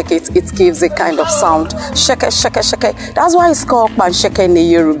or shake it, it gives a kind of sound. Shake, shake, shake. That's why it's called Pansheke in the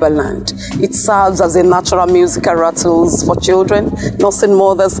Yoruba land. It serves as a natural musical rattles for children, nursing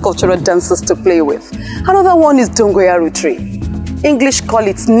mothers, cultural dances to play with. Another one is Dongoyaro tree. English call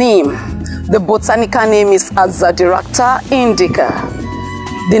its name. The botanical name is Azadirachta indica.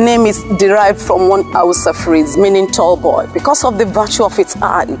 The name is derived from one Hausa phrase meaning tall boy because of the virtue of its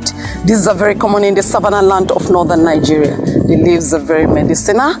height. These are very common in the savannah land of northern Nigeria. The leaves are very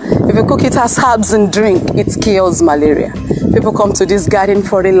medicinal. If you cook it as herbs and drink, it cures malaria. People come to this garden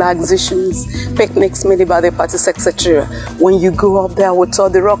for relaxations, picnics, many birthday parties, etc. When you go up there, we'll tour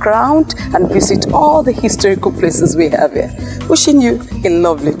the rock around and visit all the historical places we have here. Wishing you a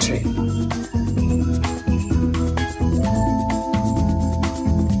lovely trip.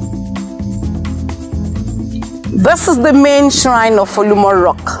 This is the main shrine of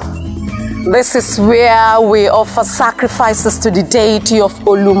Olumorok. This is where we offer sacrifices to the deity of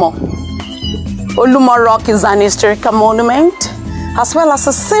Olumo. Olumorok is an historical monument as well as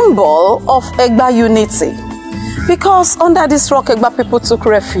a symbol of Egba unity. Because under this rock, Egba people took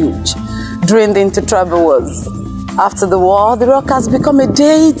refuge during the inter-tribal wars. After the war, the rock has become a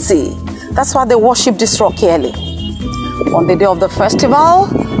deity. That's why they worship this rock yearly. On the day of the festival,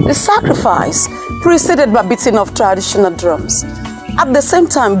 the sacrifice preceded by beating of traditional drums. At the same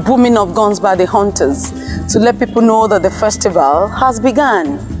time, booming of guns by the hunters to let people know that the festival has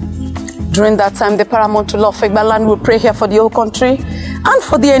begun. During that time, the paramount ruler of Egba land will pray here for the whole country and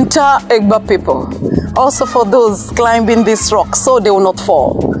for the entire Egba people. Also for those climbing this rock so they will not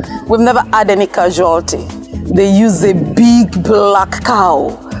fall. We've never had any casualty. They use a big black cow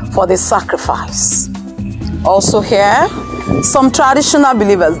for the sacrifice. Also here, some traditional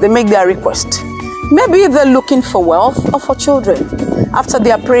believers, they make their request. Maybe they're looking for wealth or for children. After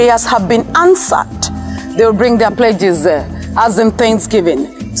their prayers have been answered, they will bring their pledges as in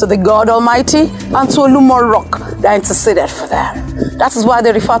thanksgiving to the God Almighty and to Olumorok that interceded for them. That is why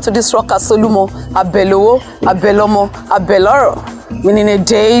they refer to this rock as Olumo, Abelowo, Abelomo, Abeloro, meaning a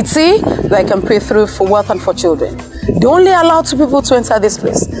deity that can pray through for wealth and for children. They only allow two people to enter this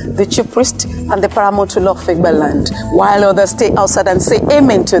place, the chief priest and the paramount ruler of Egba land, while others stay outside and say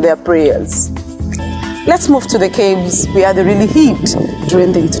amen to their prayers. Let's move to the caves where they really hid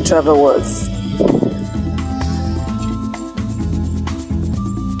during the inter-tribal wars.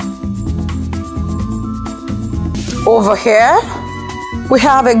 Over here, we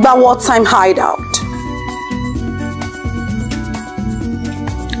have Egba wartime hideout.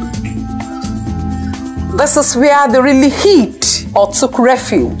 This is where they really hid or took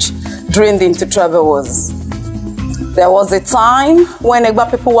refuge during the inter-tribal wars. There was a time when Egba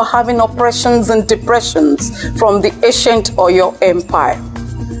people were having oppressions and depressions from the ancient Oyo Empire.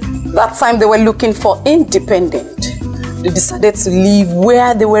 That time they were looking for independence. They decided to leave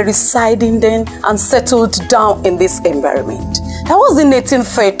where they were residing then and settled down in this environment. That was in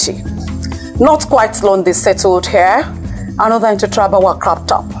 1830. Not quite long they settled here. Another inter-tribal war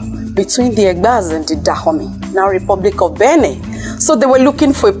cropped up between the Egbas and the Dahomey, now Republic of Benin. So they were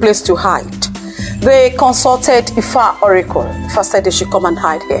looking for a place to hide. They consulted Ifa Oracle. Ifa said they should come and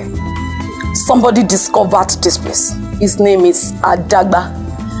hide here. Somebody discovered this place. His name is Adagba.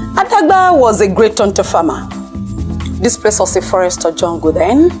 Adagba was a great hunter farmer. This place was a forest or jungle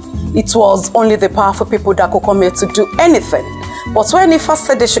then. It was only the powerful people that could come here to do anything. But when Ifa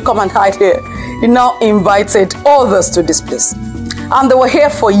said they should come and hide here, he now invited others to this place. And they were here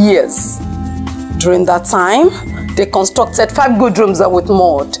for years. During that time, they constructed 5 good rooms that with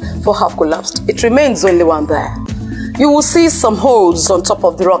mud for half collapsed. It remains only one there. You will see some holes on top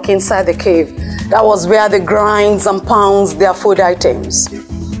of the rock inside the cave. That was where they grind and pound their food items.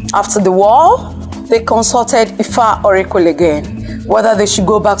 After the war, they consulted Ifa Oracle again, whether they should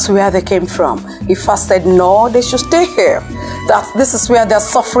go back to where they came from. Ifa said no, they should stay here. That this is where their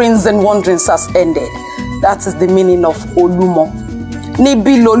sufferings and wanderings has ended. That is the meaning of Olumo.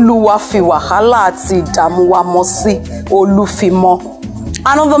 Níbi lolúwa fi wàhálà àti ìdààmú wa mọ́ sí, Olúfimọ́.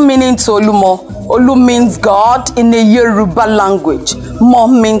 Another meaning to Olumo. Olu means God in a Yoruba language. Mo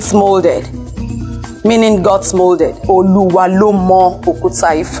means molded, meaning God's molded. Oluwa lo mo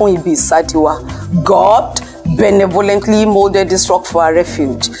òkúta yìí fún ibi ìsádi wa. God benevolently molded this rock for our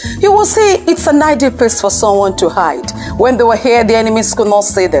refuge. You will see it's an ideal place for someone to hide. When they were here, the enemies could not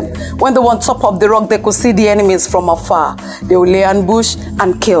see them. When they were on top of the rock, they could see the enemies from afar. They would lay ambush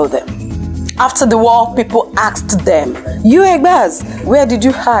and kill them. After the war, people asked them, "You Egbers, where did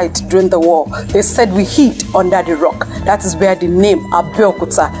you hide during the war?" They said, "We hid under the rock." That is where the name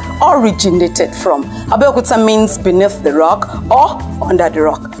Abeokuta originated from. Abeokuta means beneath the rock or under the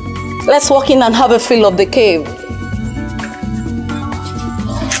rock. Let's walk in and have a feel of the cave.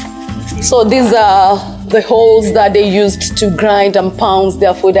 So these are the holes that they used to grind and pound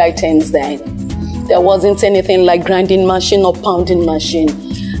their food items then. There wasn't anything like grinding machine or pounding machine.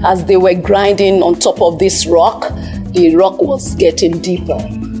 As they were grinding on top of this rock, the rock was getting deeper.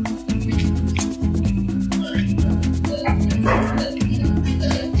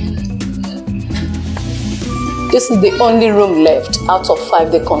 This is the only room left out of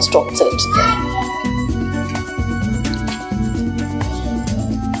 5 they constructed.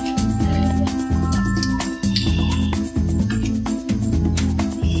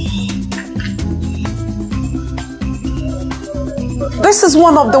 This is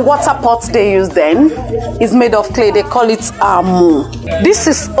one of the water pots they used then. It's made of clay. They call it Amu. This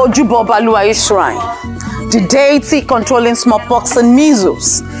is Ojubo Baluayi Shrine, the deity controlling smallpox and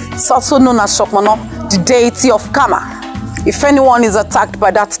measles. It's also known as Shokmano, the deity of karma. If anyone is attacked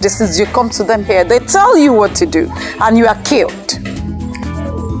by that disease, you come to them here. They tell you what to do, and you are killed.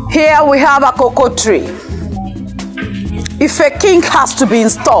 Here we have a cocoa tree. If a king has to be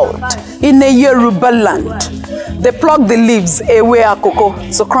installed in a Yoruba land, they pluck the leaves away a cocoa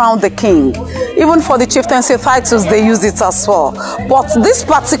to crown the king. Even for the chieftaincy titles, they use it as well. But this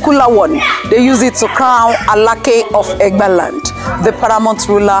particular one, they use it to crown Alake of Egbaland, the paramount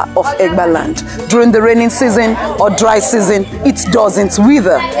ruler of Egbaland. During the raining season or dry season, it doesn't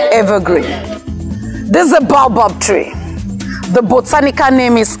wither, evergreen. This is a baobab tree. The botanical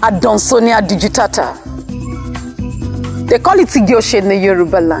name is Adonsonia digitata. They call it Igioshe in the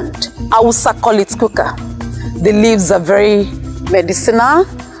Yoruba land. Hausa call it kuka. The leaves are very medicinal,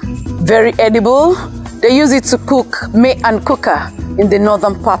 very edible. They use it to cook meh and kuka in the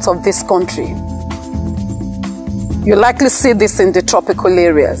northern part of this country. You likely see this in the tropical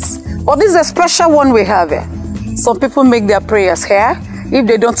areas. But this is a special one we have here. Some people make their prayers here if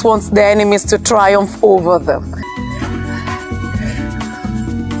they don't want their enemies to triumph over them.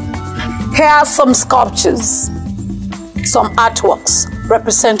 Here are some sculptures, some artworks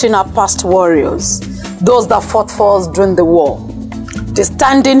representing our past warriors, those that fought for us during the war. The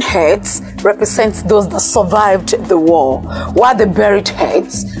standing heads represent those that survived the war, while the buried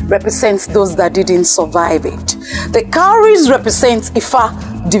heads represent those that didn't survive it. The cowries represent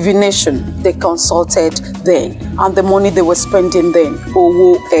Ifa divination they consulted then, and the money they were spending then,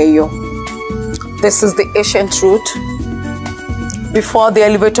 Owo Eyo. This is the ancient route before the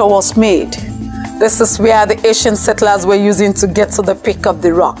elevator was made. This is where the ancient settlers were using to get to the peak of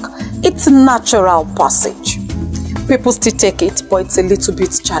the rock. It's a natural passage. People still take it, but it's a little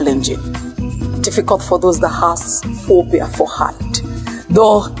bit challenging. Difficult for those that has phobia for height.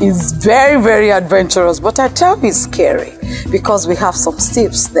 Though it's very, very adventurous, but I tell you it's scary because we have some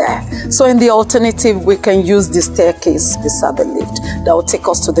steps there. So in the alternative, we can use the staircase beside the lift that will take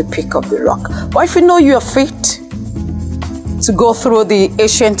us to the peak of the rock. But if you know you are fit to go through the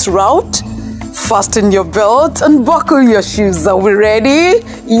ancient route, fasten your belt and buckle your shoes. Are we ready?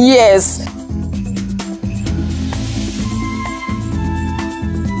 Yes.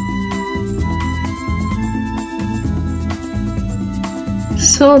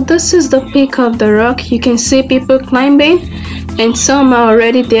 So So this is the peak of the rock. You can see people climbing and some are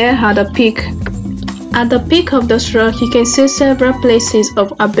already there at the peak. At the peak of this rock, you can see several places of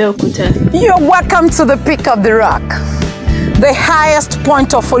Abeokuta. You're welcome to the peak of the rock, the highest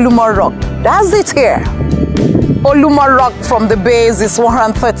point of Olumo Rock. That's it here. Olumo Rock from the base is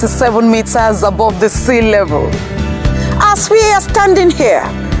 137 meters above the sea level. As we are standing here,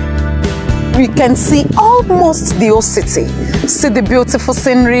 we can see almost the old city. See the beautiful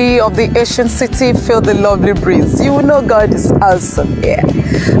scenery of the ancient city, feel the lovely breeze. You will know God is awesome here.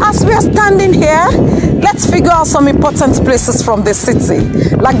 As we are standing here, let's figure out some important places from the city,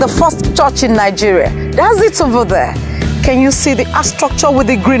 like the first church in Nigeria. That's it over there. Can you see the arch structure with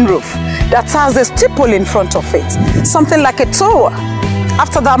the green roof that has a steeple in front of it? Something like a tower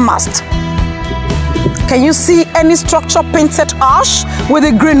after that mast. Can you see any structure painted arch with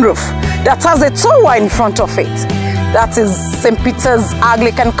a green roof that has a tower in front of it? That is St. Peter's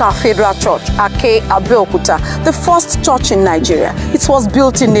Anglican Cathedral Church, Ake Abeokuta, the first church in Nigeria. It was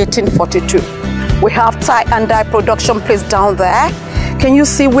built in 1842. We have tie and dye production place down there. Can you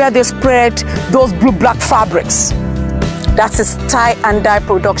see where they spread those blue-black fabrics? That is tie and dye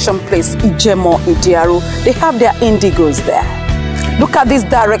production place, Ijemo, Idiaru. They have their indigos there. Look at this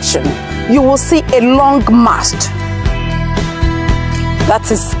direction. You will see a long mast.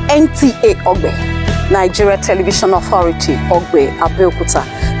 That is NTA Ogbe, Nigeria Television Authority, Ogbe, Abeokuta,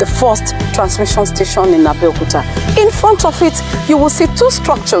 the first transmission station in Abeokuta. In front of it, you will see two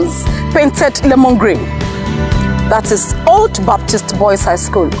structures painted lemon green. That is Old Baptist Boys High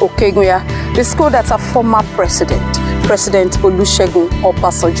School, Okeguya, the school that a former President Olusegun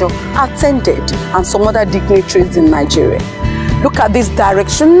Obasanjo attended, and some other dignitaries in Nigeria. Look at this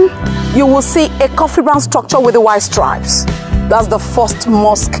direction. You will see a coffee brown structure with the white stripes. That's the first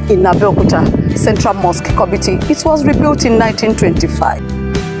mosque in Abeokuta, Central Mosque, Kobiti. It was rebuilt in 1925.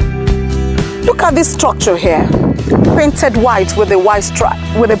 Look at this structure here, painted white with a white stripe,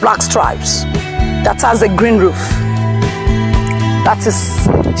 with the black stripes. That has a green roof. That is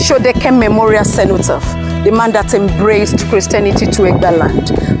Shodeke Memorial Cenotaph, the man that embraced Christianity to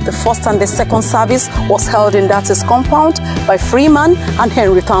Egbaland. The first and the second service was held in that compound by Freeman and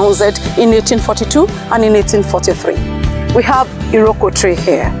Henry Townsend in 1842 and in 1843. We have Iroko tree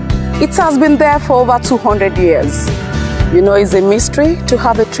here. It has been there for over 200 years. You know, it's a mystery to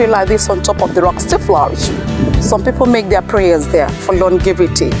have a tree like this on top of the rock still flourishing. Some people make their prayers there for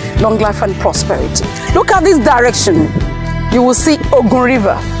longevity, long life and prosperity. Look at this direction. You will see Ogun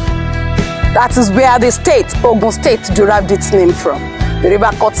River. That is where the state, Ogun State, derived its name from. The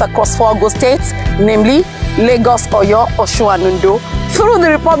river cuts across 4 Ogun states, namely Lagos, Oyo, Osun, and Ondo, through the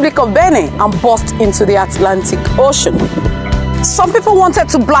Republic of Benin and burst into the Atlantic Ocean. Some people wanted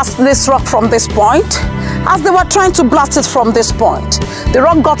to blast this rock from this point. As they were trying to blast it from this point, the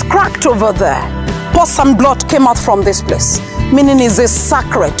rock got cracked over there. Pus and blood came out from this place, meaning it's a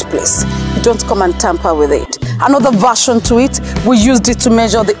sacred place. You don't come and tamper with it. Another version to it, we used it to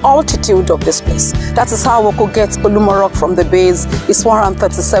measure the altitude of this place. That is how we could get Olumo Rock from the base. It's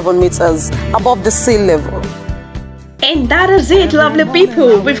 137 meters above the sea level. And that is it, lovely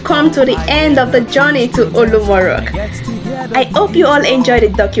people. We've come to the end of the journey to Olumo Rock. I hope you all enjoyed the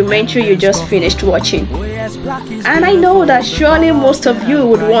documentary you just finished watching. And I know that surely most of you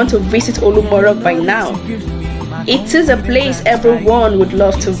would want to visit Olumo Rock by now. It is a place everyone would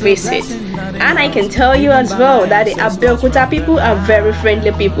love to visit. And I can tell you as well that the Abeokuta people are very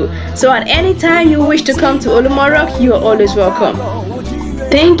friendly people. So at any time you wish to come to Olumo Rock, you are always welcome.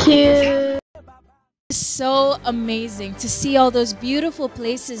 Thank you. So amazing to see all those beautiful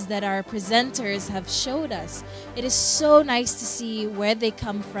places that our presenters have showed us. It is so nice to see where they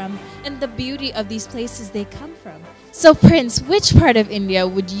come from and the beauty of these places they come from. So Prince, which part of India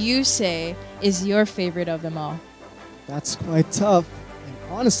would you say is your favorite of them all? That's quite tough. And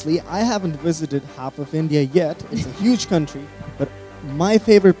honestly, I haven't visited half of India yet. It's a huge country, but my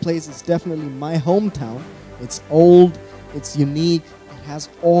favorite place is definitely my hometown. It's old, it's unique, it has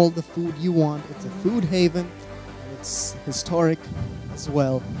all the food you want. It's a food haven, and it's historic as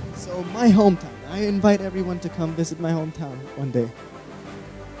well. So my hometown, I invite everyone to come visit my hometown one day.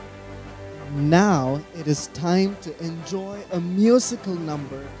 Now it is time to enjoy a musical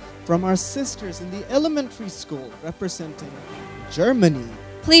number from our sisters in the elementary school representing Germany.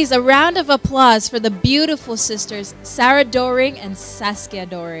 Please, a round of applause for the beautiful sisters Sarah Doring and Saskia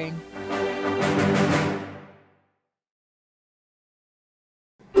Doring.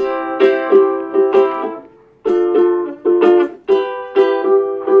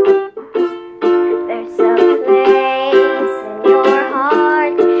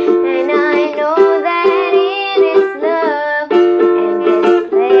 And I know that it is love, and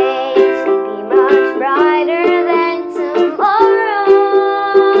this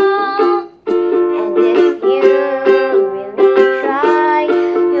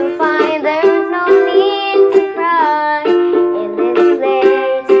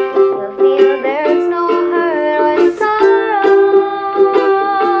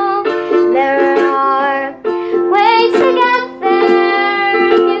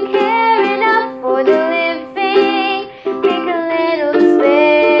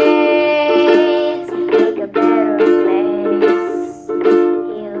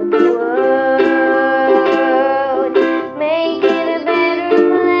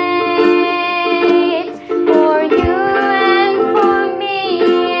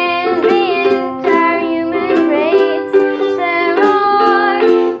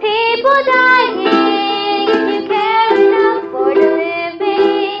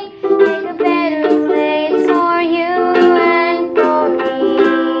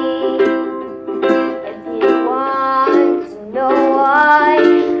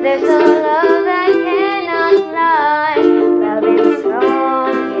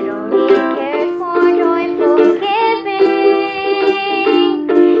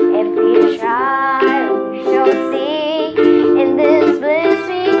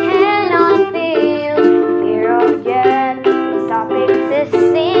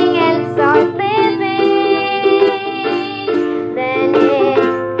sing and start living. Then it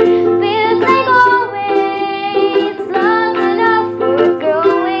feels like always long enough for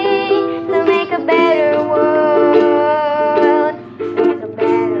growing to make a better world, to make a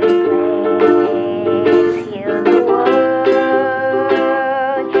better place, heal the world,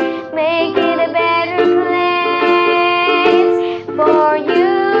 make it a better place for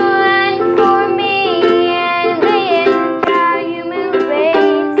you and for me and the entire human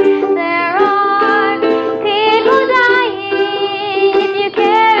race. There are people dying. If you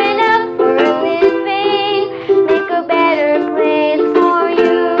care enough for living, make a better place for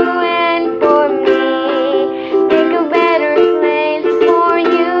you and for me. Make a better place for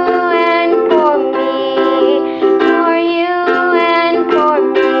you and for me. For you and for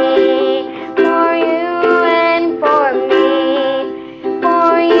me. For you and for me.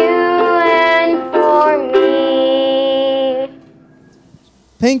 For you and for me.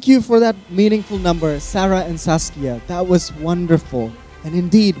 Thank you for that meaningful number, Sarah and Saskia. That was wonderful. And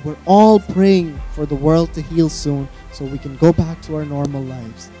indeed, we're all praying for the world to heal soon so we can go back to our normal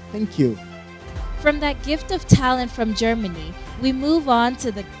lives. Thank you. From that gift of talent from Germany, we move on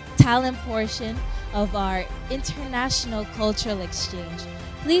to the talent portion of our international cultural exchange.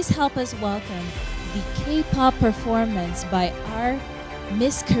 Please help us welcome the K-pop performance by our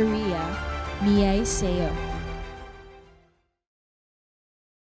Miss Korea, Miae Seo.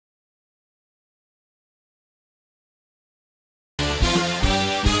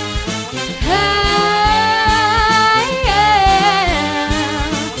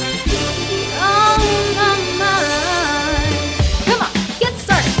 Come on, get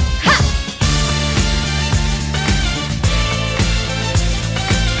started. Ha!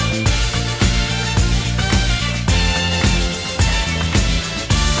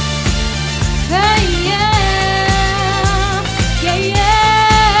 Hey, yeah, yeah,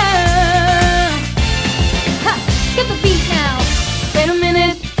 yeah. Ha! Get the beat now. Wait a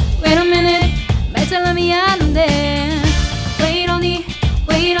minute, 말 잘라면 안 돼. 왜 이러니,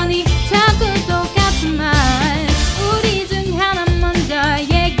 자꾸 똑같은 말. 우리 중 하나 먼저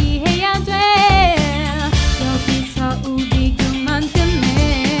얘기해야 돼. 여기서 우리 그만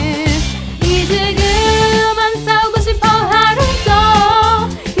끝내. 이제 그만 싸우고 싶어 하루도.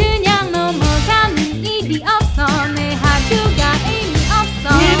 그냥 넘어가는 일이 없어. 내 하루가 의미 없어.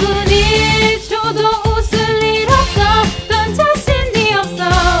 1분 1초도 웃을 일 없어. 넌 자신이 없어.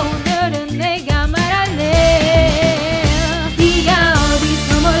 오늘은 내가 말할래. 네가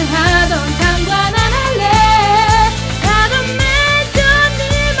어디서 뭘 하던 상관 안 할래. 하던 말도 네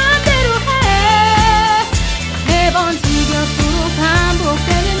맘대로 해. 매번 지겹도록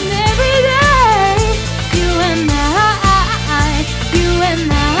반복되는 everyday. You and I, you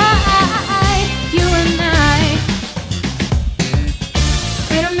and I, you and I.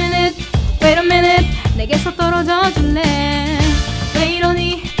 Wait a minute, 내게서 떨어져 줄래. 왜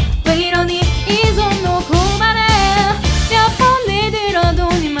이러니, 이 손 놓고 말해. 몇 번을 들어도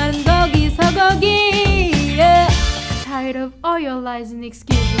네 말은 거기서 거기. Yeah. Tired of all your lies and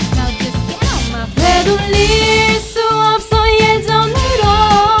excuses. Now just get out my face. 되돌릴 수 없어 예전으로.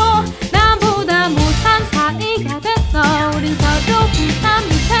 나보다 못한 사이가 됐어. 우린 서로 부담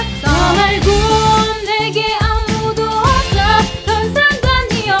못했어. 너 말고 내게 아무도 없어. 넌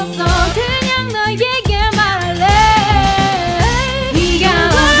상관이 없어. 그냥 너에게 말할래. 네가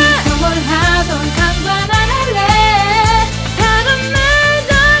어디서 뭘 하던 상관 안 할래. 하던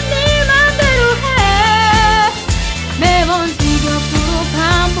말도 네 맘대로 해. 매번 지겹도록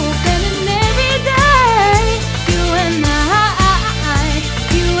반복되는 everyday. You and I,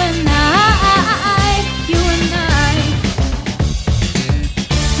 you and I, you and I.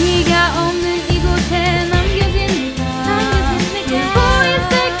 네가 없는 이곳에 남겨진 네가 울고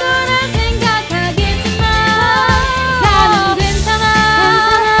있을 거라 생각하겠지만 나는 괜찮아.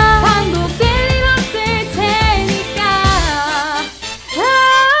 반복될 일 없을 테니까.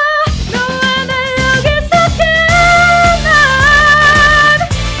 너와 날 여기서 그만.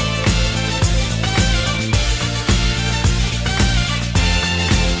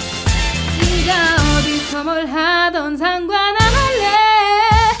 네가 어디서 뭘 하던 상관 안 할래.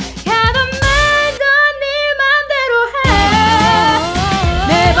 하던 말도 네 맘대로 해.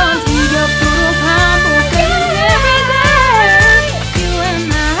 매번 지겹도록 반복되는 everyday. You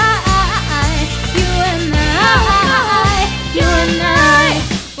and I, you and I, you and I.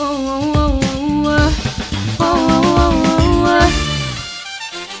 Oh, oh, oh, oh, oh, oh, oh, oh.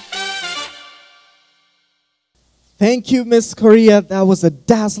 Thank you, Miss Korea. That was a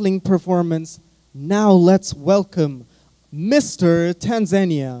dazzling performance. Now let's welcome Mr.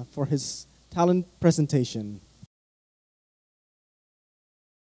 Tanzania for his talent presentation.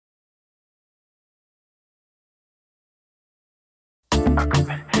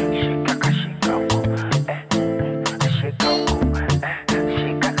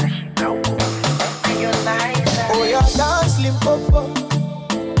 Oh yeah, dance Limpopo,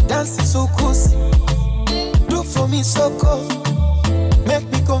 dance Sukusi. Do for me Soko, make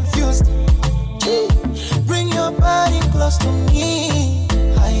me confused. Bring your body close to me.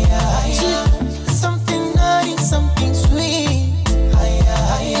 Higher, higher. Something nice, something sweet. Higher,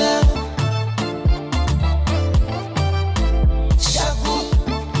 higher. Shaku.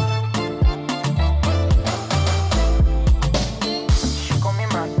 She call me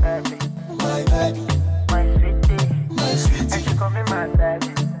my baby, my baby, my sweetie, my sweetie. And she call me my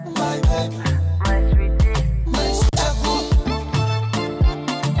baby, my baby, my sweetie, my Shaku.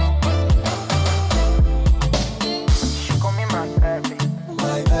 She call me my baby,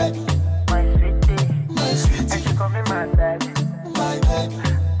 my baby, my sweetie, my sweetie. And she call me my baby, my baby,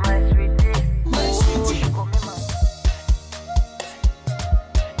 my sweetie, my sweetie. She call me my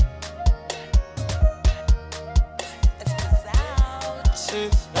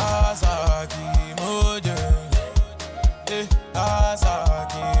Asaki modern,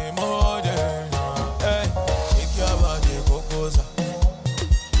 Asaki modern. Hey, shake your body, Kokosa.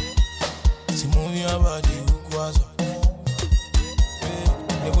 Si move your body, Ukwaza. Hey,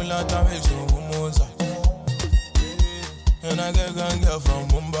 they will not have it, so Mumosa. And I get a girl from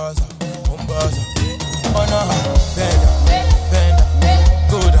Mombasa, Mombasa. Oh no, benda, benda,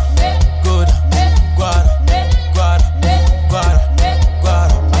 go down, go down, guara, guara, guara.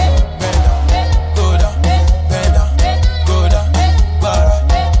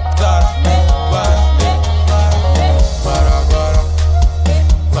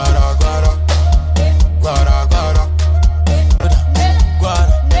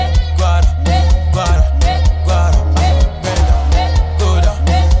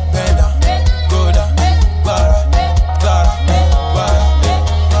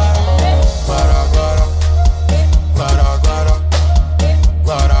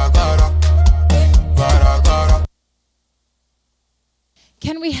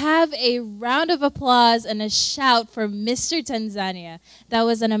 A round of applause and a shout for Mr. Tanzania. That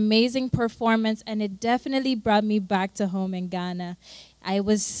was an amazing performance, and it definitely brought me back to home in Ghana. I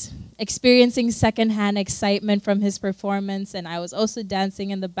was experiencing secondhand excitement from his performance, and I was also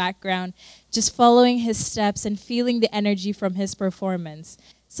dancing in the background, just following his steps and feeling the energy from his performance.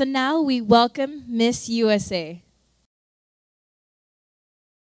 So now we welcome Miss USA.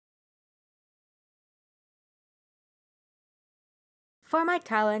 For my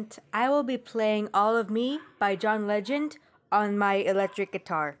talent, I will be playing All of Me by John Legend on my electric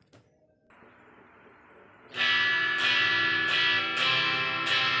guitar.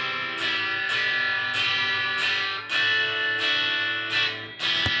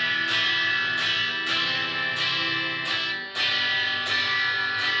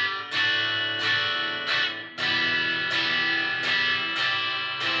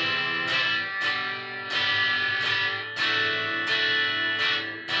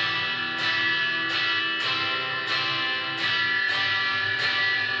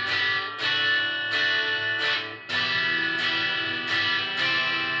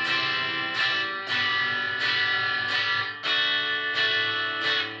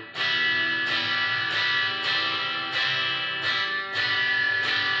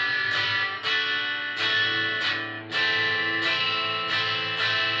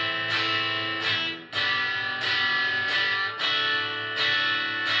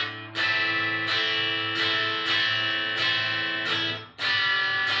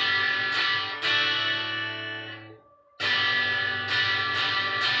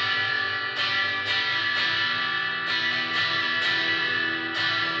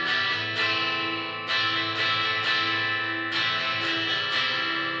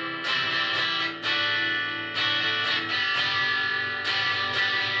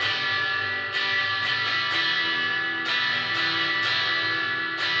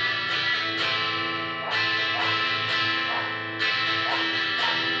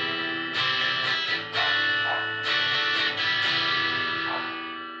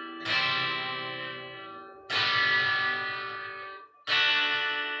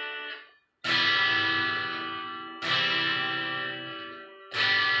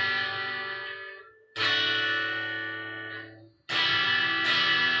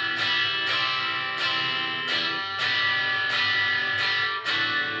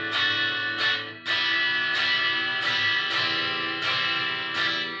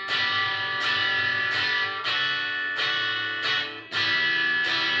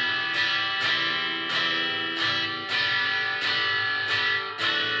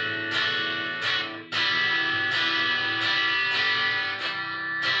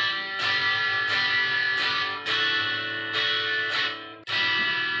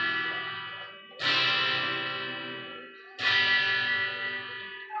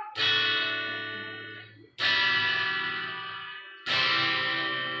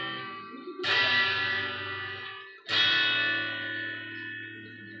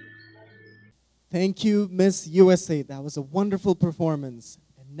 Thank you, Miss USA. That was a wonderful performance.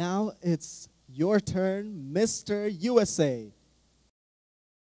 And now it's your turn, Mr. USA.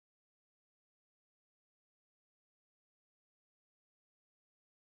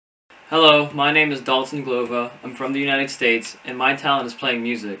 Hello, my name is Dalton Glova. I'm from the United States, and my talent is playing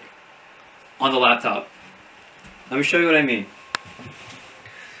music on the laptop. Let me show you what I mean.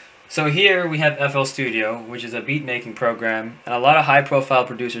 So here we have FL Studio, which is a beat-making program, and a lot of high-profile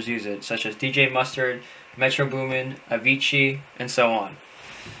producers use it, such as DJ Mustard, Metro Boomin, Avicii, and so on.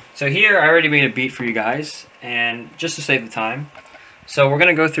 So here I already made a beat for you guys, and just to save the time, so we're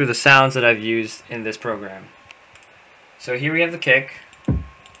going to go through the sounds that I've used in this program. So here we have the kick,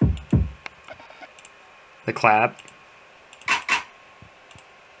 the clap,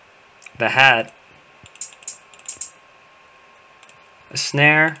 the hat, a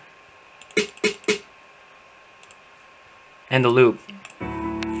snare, and the loop.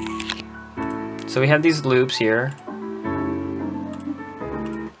 So we have these loops here,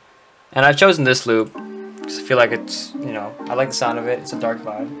 and I've chosen this loop because I feel like it's, you know, I like the sound of it. It's a dark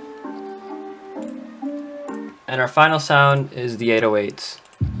vibe. And our final sound is the 808s.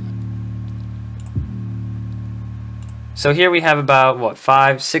 So here we have about, what,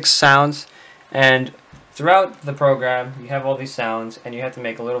 5, 6 sounds, and throughout the program you have all these sounds and you have to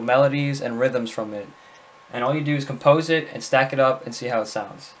make little melodies and rhythms from it. And all you do is compose it and stack it up and see how it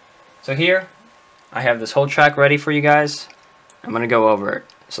sounds. So here, I have this whole track ready for you guys. I'm going to go over it.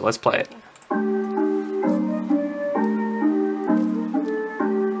 So let's play it.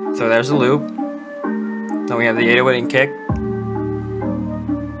 So there's the loop. Then we have the 808 and kick.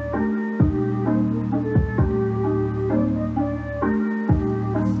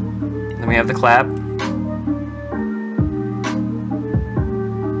 Then we have the clap.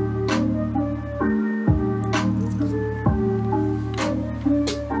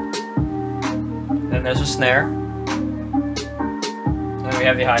 Then there's a snare. Then we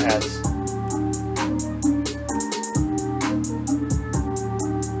have the hi-hats.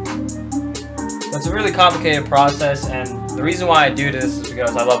 So it's a really complicated process, and the reason why I do this is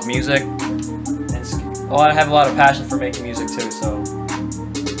because I love music, and I have a lot of passion for making music too, so.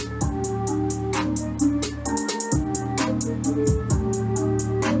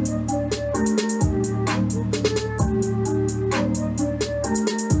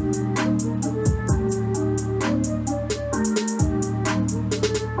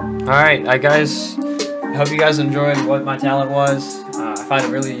 Alright, guys, I hope you guys enjoyed what my talent was. I find it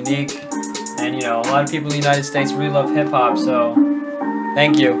really unique, and you know, a lot of people in the United States really love hip-hop, so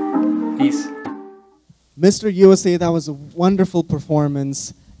thank you. Peace. Mr. USA, that was a wonderful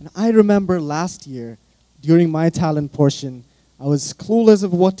performance. And I remember last year, during my talent portion, I was clueless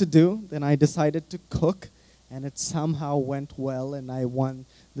of what to do. Then I decided to cook, and it somehow went well, and I won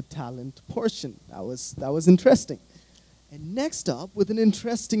the talent portion. That was interesting. And next up, with an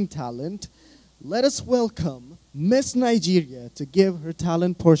interesting talent, let us welcome Miss Nigeria to give her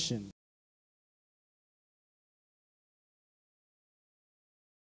talent portion.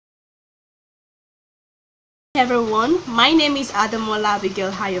 Hey everyone, my name is Adamola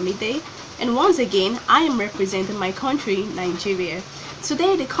Abigail Hayomide, and once again, I am representing my country, Nigeria.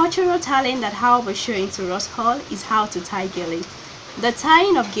 Today, the cultural talent that I will show into Ross Hall is how to tie gele. The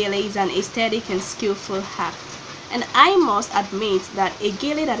tying of gele is an aesthetic and skillful act. And I must admit that a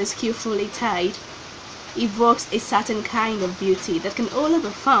gele that is skillfully tied evokes a certain kind of beauty that can only be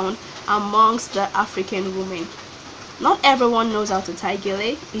found amongst the African women. Not everyone knows how to tie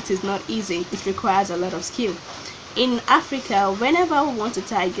gele. It is not easy. It requires a lot of skill. In Africa, whenever we want to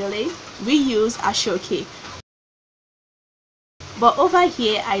tie gele, we use ashoke. But over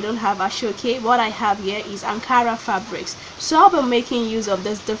here, I don't have ashoke. What I have here is Ankara fabrics. So I'll be making use of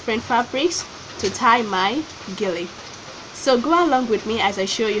these different fabrics to tie my gele. So go along with me as I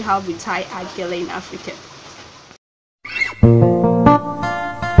show you how we tie our gele in Africa.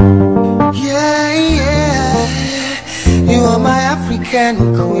 Yeah, yeah, you are my African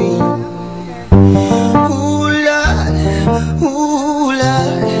queen. Ooh, Lord, ooh,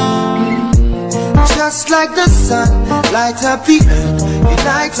 Lord. Just like the sun, light up the earth, you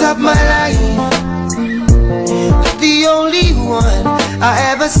light up my life. The only one I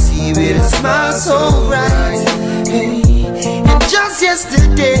ever see with a smile so bright. And just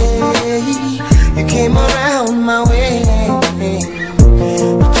yesterday, you came around my way.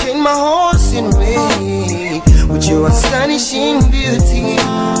 You changed my horse in way with your astonishing beauty.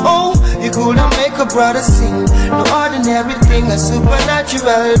 Oh, you couldn't make a brother sing. No ordinary thing, a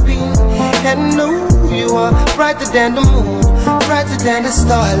supernatural being. And no, you are brighter than the moon, brighter than the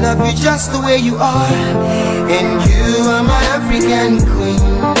star. I love you just the way you are. And you are my African queen.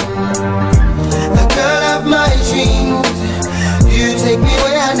 of my dreams. You take me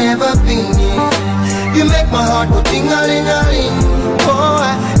where I never been. Yeah. You make my heart go ding-a-ling-a-ling. Oh,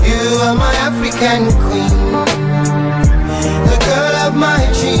 you are my African queen, the girl of my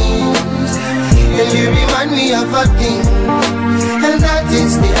dreams. And you remind me of a thing, and that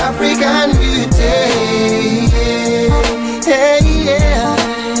is the African beauty. Hey, yeah.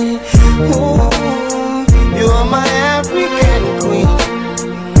 Ooh, you are my African queen.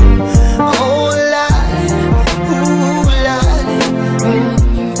 Oh Lord, ooh Lord.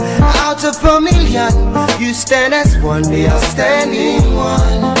 Out of a million, you stand as one, the outstanding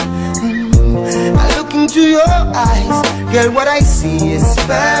one. I look into your eyes, girl, what I see is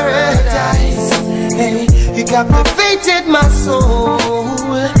paradise. Hey, you captivated my soul.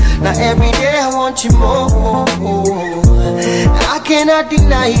 Now every day I want you more. I cannot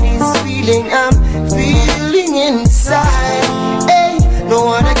deny this feeling I'm feeling inside. Hey, no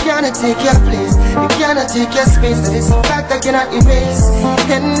one cannot take your place, you cannot take your space. That is a fact I cannot erase.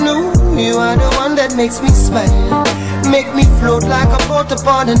 And no, you are the one that makes me smile, make me float like a boat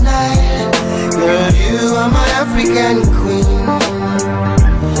upon the Nile. Girl, you are my African queen,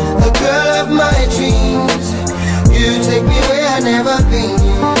 the girl of my dreams. You take me where I never been.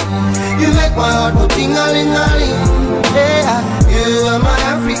 You make my heart go ding-a-ling-a-ling. Yeah, you are my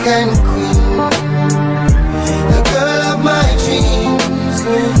African queen, the girl of my dreams.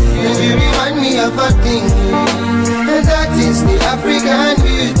 And you remind me of a thing, and that is the African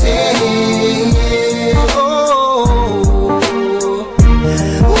beauty. Oh,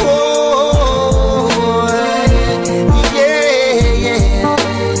 oh, yeah, yeah.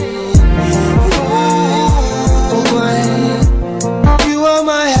 Ooh, you are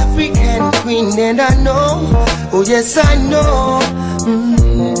my African queen, and I know, oh yes I know.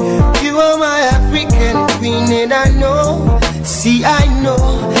 You are my African queen, and I know. See I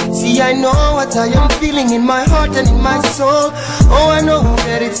know what I am feeling in my heart and in my soul. Oh, I know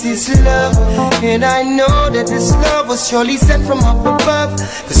that it's this love, and I know that this love was surely sent from up above.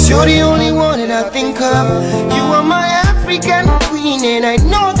 Cause you're the only one that I think of. You are my African queen, and I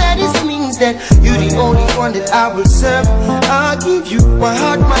know that it means that you're the only one that I will serve. I'll give you my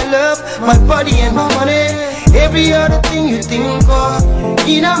heart, my love, my body and my money. Every other thing you think of.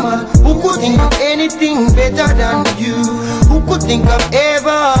 In a man who could think of anything better than you, who could think of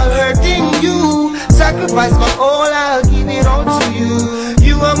ever hurting you. Sacrifice my all, I'll give it all to you.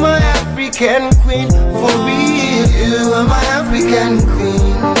 You are my African queen, for real. You are my African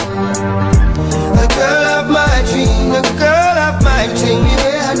queen, the girl of my dream, the girl of my dream.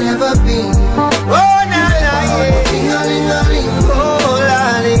 Yeah, I've never been. Oh, na na, yeah. Ding-a-ling-a-ling. Oh,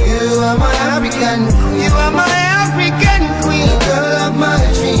 lolly. You are my African queen. You are my African queen, the girl of my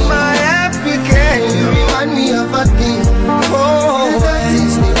dream, my African. You remind me of a thing. Oh, that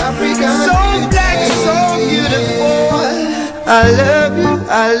is the African. So black, so beautiful. I love you,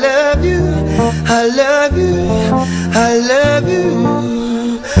 I love you, I love you, I love you.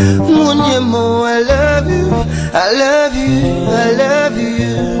 Munyemo, I love you, I love you, I love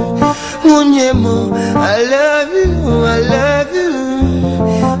you. Munyemo, I love you, I love you.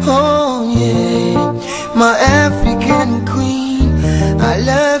 Oh yeah, my African queen, I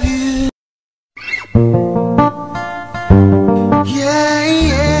love you. Yeah,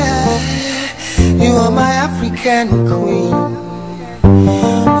 yeah, you are my African queen.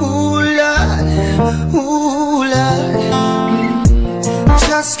 Ooh Lord, ooh Lord.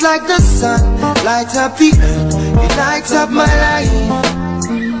 Just like the sun, light up the earth, you light up my life.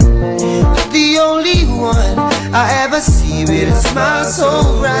 The only one I ever see with a smile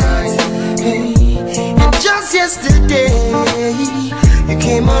so bright. Hey, and just yesterday, you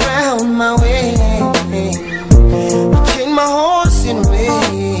came around my way. You changed my horse in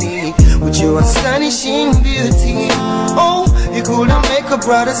way with your astonishing beauty. Oh, you couldn't make a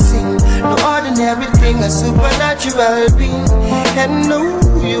brother sing. No ordinary thing, a supernatural being. And no,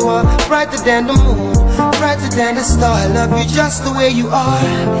 you are brighter than the moon, brighter than the star. I love you just the way you are,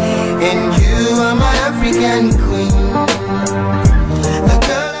 and you are my African queen.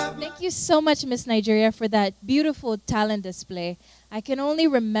 Thank you so much, Miss Nigeria, for that beautiful talent display. I can only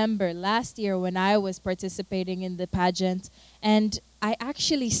remember last year when I was participating in the pageant, and I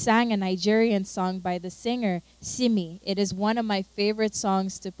actually sang a Nigerian song by the singer Simi. It is one of my favorite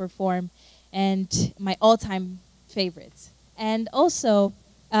songs to perform and my all-time favorites. And also,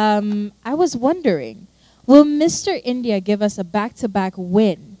 I was wondering, will Mr. India give us a back-to-back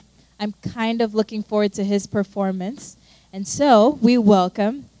win? I'm kind of looking forward to his performance. And so, we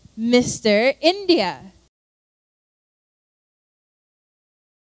welcome Mr. India.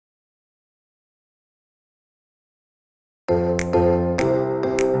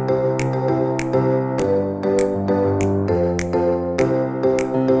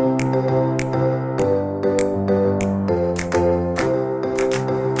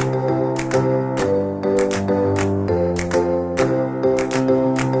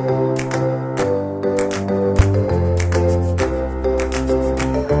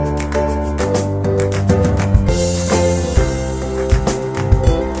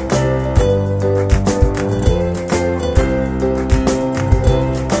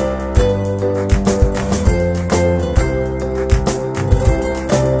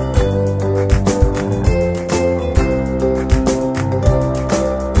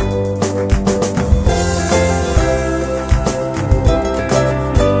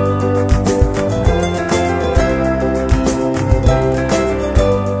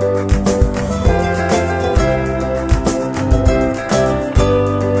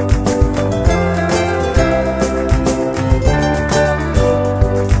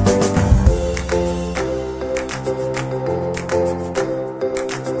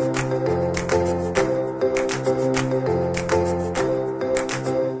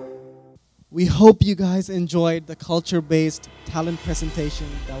 hope you guys enjoyed the culture-based talent presentation.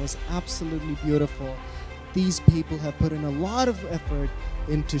 That was absolutely beautiful. These people have put in a lot of effort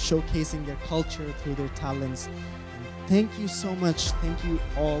into showcasing their culture through their talents. Thank you so much. Thank you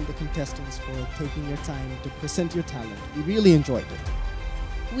all the contestants for taking your time to present your talent. We really enjoyed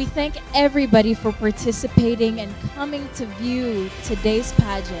it. We thank everybody for participating and coming to view today's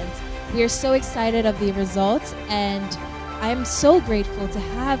pageant. We are so excited of the results, and I'm so grateful to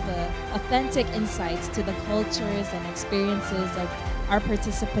have authentic insights to the cultures and experiences of our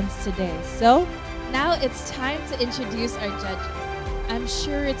participants today. So now it's time to introduce our judges. I'm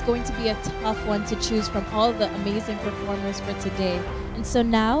sure it's going to be a tough one to choose from all the amazing performers for today. And so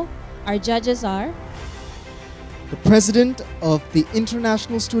now our judges are the president of the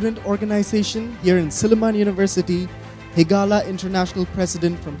International Student Organization here in Silliman University, Higala International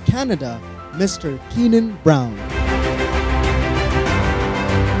President from Canada, Mr. Keenan Brown.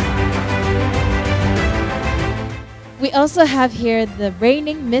 We also have here the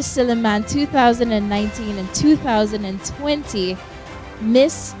reigning Miss Silliman 2019 and 2020,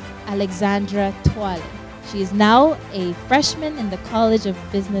 Miss Alexandra Twale. She is now a freshman in the College of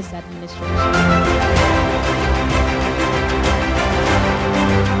Business Administration.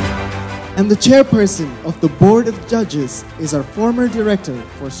 And the chairperson of the Board of Judges is our former Director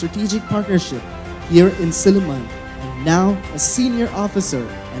for Strategic Partnership here in Silliman, and now a Senior Officer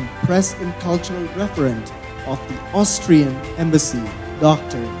and Press and Cultural Referent of the Austrian Embassy,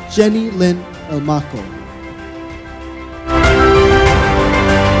 Dr. Jenny Lynn Elmaco.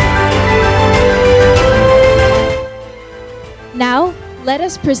 Now, let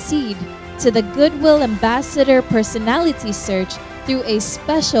us proceed to the Goodwill Ambassador Personality Search through a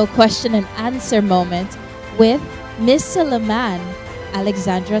special question and answer moment with Miss Silliman,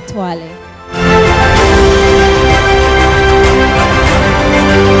 Alexandra Twale.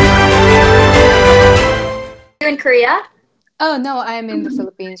 You in Korea? Oh no, I'm in the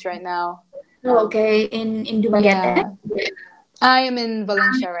Philippines right now. Oh, okay, in Dumaguete? I am in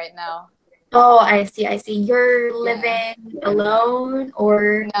Valencia right now. Oh, I see, I see. You're living alone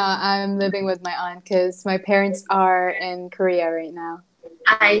or? No, I'm living with my aunt because my parents are in Korea right now.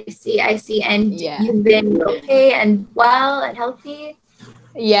 I see, I see. And you've been okay and well and healthy?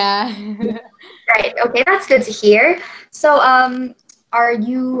 Yeah. Right, okay, that's good to hear. So, are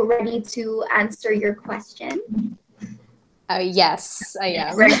you ready to answer your question? Yes, I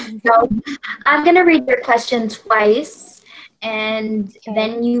am. Right, so I'm gonna read your question twice, and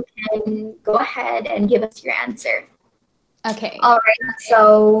then you can go ahead and give us your answer. Okay. All right.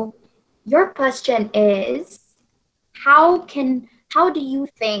 So your question is, how do you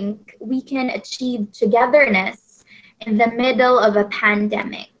think we can achieve togetherness in the middle of a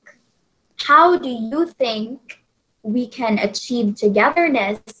pandemic? How do you think we can achieve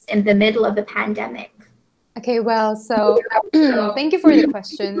togetherness in the middle of a pandemic? Okay, well, so thank you for the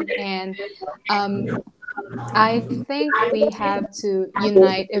question. And I think we have to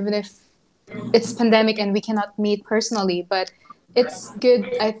unite even if it's pandemic and we cannot meet personally, but it's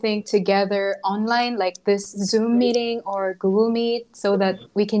good, I think, to gather online like this Zoom meeting or Google Meet so that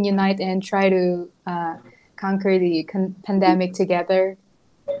we can unite and try to conquer the pandemic together.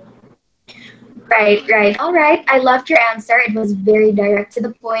 Right, right. All right. I loved your answer. It was very direct to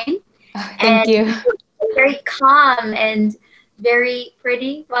the point. Thank you. Very calm and very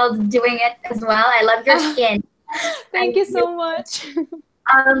pretty while doing it as well. I love your skin. Thank you so much.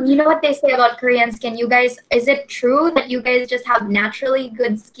 You know what they say about Korean skin? You guys, is it true that you guys just have naturally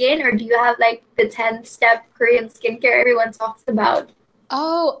good skin, or do you have like the 10-step Korean skincare everyone talks about?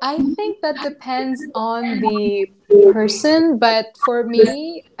 Oh, I think that depends on the person, but for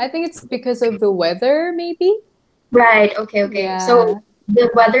me, I think it's because of the weather, maybe. Right. Okay. Okay. Yeah. So the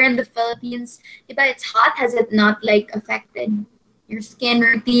weather in the Philippines, if it's hot, has it not like affected your skin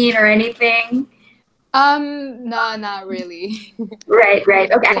routine or anything? No, not really. Right. Right.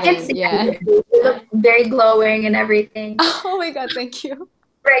 Okay. I can see. Yeah. You look very glowing and everything. Oh my God! Thank you.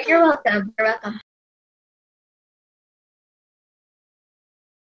 Right. You're welcome. You're welcome.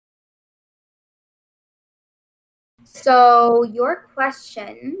 So your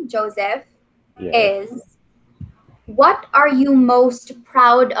question, Joseph, is what are you most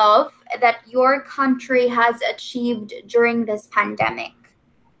proud of that your country has achieved during this pandemic?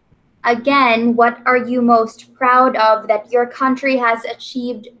 Again, what are you most proud of that your country has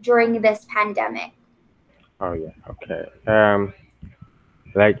achieved during this pandemic? Oh yeah, okay.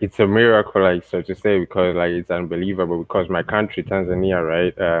 Like it's a miracle, like so to say, because like it's unbelievable. Because my country, Tanzania,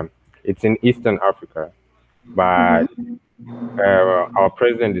 right? It's in Eastern Africa, but our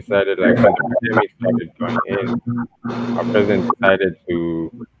president decided, like when the pandemic started going in, our president decided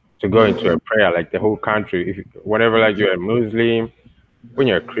to to go into a prayer, like the whole country. If whatever, like you're a Muslim, when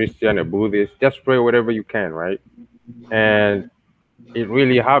you're a Christian, a Buddhist, just pray whatever you can, right? And it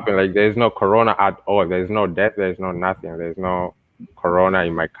really happened. Like there's no corona at all. There's no death. There's no nothing. There's no corona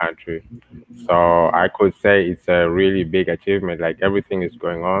in my country. So I could say it's a really big achievement. Like everything is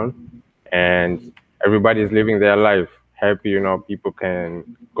going on, and everybody's living their life happy. You know, people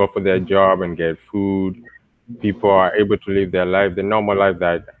can go for their job and get food. People are able to live their life, the normal life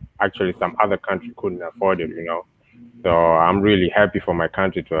that actually some other country couldn't afford it. You know, so I'm really happy for my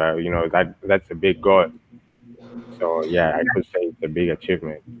country to have. You know, that's a big goal. So yeah, I could say it's a big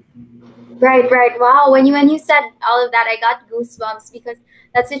achievement. Right, right. Wow. When you said all of that, I got goosebumps because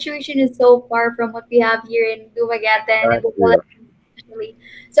that situation is so far from what we have here in Dumaguete and in the Philippines, especially.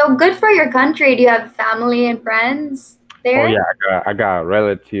 So good for your country. Do you have family and friends there? Oh yeah, I got a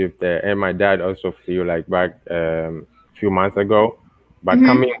relative there, and my dad also flew like back a few months ago. But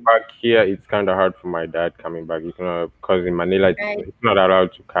coming back here, it's kind of hard for my dad coming back. You know, because in Manila, it's not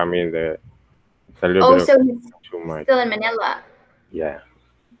allowed to come in there. It's a little bit so of he's too much. still in Manila. Yeah.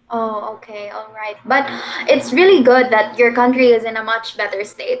 Oh, okay, all right. But it's really good that your country is in a much better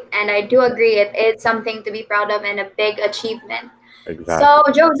state, and I do agree it's something to be proud of and a big achievement. Exactly. So,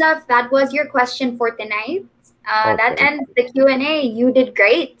 Joseph, that was your question for tonight. That ends the Q&A. You did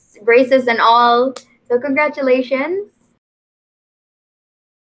great, braces and all. So, congratulations.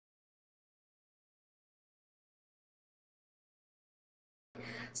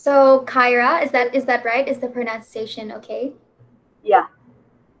 So, Kyra, is that right? Is the pronunciation okay? Yeah.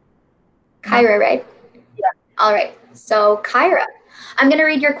 Kyra, right? Yeah. All right. So, Kyra, I'm going to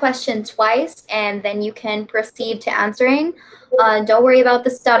read your question twice, and then you can proceed to answering. Don't worry about the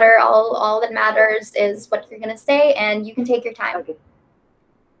stutter. All that matters is what you're going to say, and you can take your time. Okay.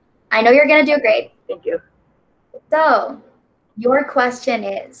 I know you're going to do great. Thank you. So, your question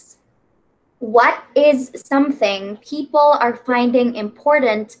is, what is something people are finding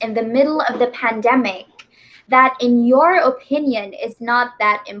important in the middle of the pandemic that, in your opinion, is not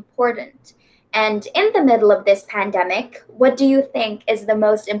that important? And in the middle of this pandemic, what do you think is the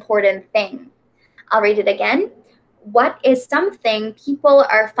most important thing? I'll read it again. What is something people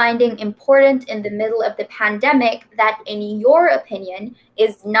are finding important in the middle of the pandemic that, in your opinion,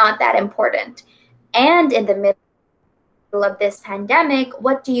 is not that important? And in the middle of this pandemic,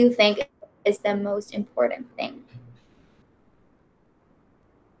 what do you think is the most important thing?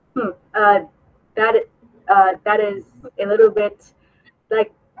 That is a little bit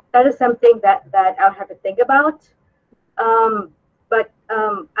like that is something that I'll have to think about. But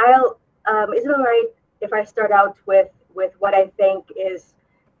I'll is it all right if I start out with what I think is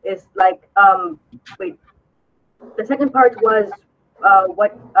like wait, the second part was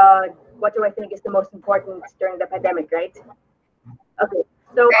what do I think is the most important during the pandemic, right? Okay,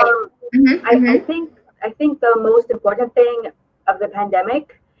 so I think the most important thing of the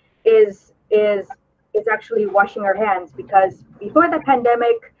pandemic is actually washing our hands, because before the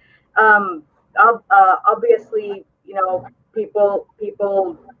pandemic, obviously, you know, people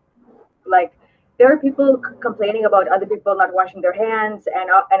like there are people complaining about other people not washing their hands, and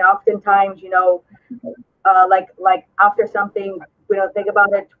oftentimes, you know, like after something, we don't think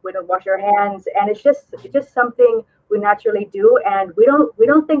about it, we don't wash our hands, and it's just something we naturally do, and we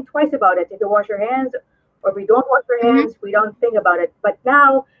don't think twice about it. If we wash our hands or we don't wash our hands, we don't think about it. But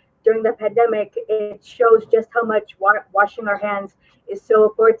now, during the pandemic, it shows just how much washing our hands is so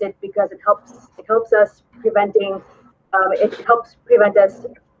important, because it helps us preventing it helps prevent us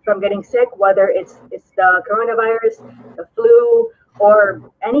from getting sick, whether it's the coronavirus, the flu, or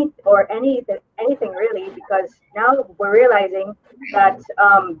anything really, because now we're realizing that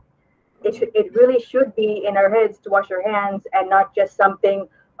it really should be in our heads to wash our hands, and not just something,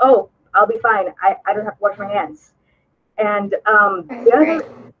 oh, I'll be fine, I don't have to wash my hands. And the other,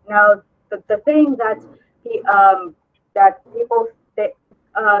 now the thing that people think,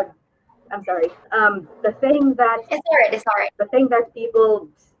 I'm sorry, the thing that it's all right. The thing that people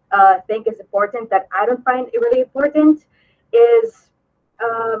think is important that I don't find it really important is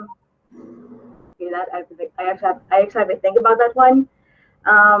that I actually have to think about that one.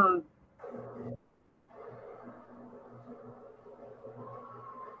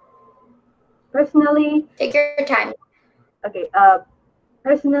 Personally, take your time. Okay.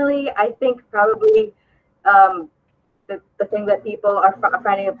 Personally, I think probably the thing that people are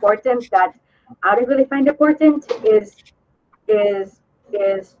finding important that I don't really find important is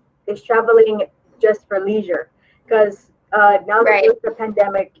traveling just for leisure, because now that with the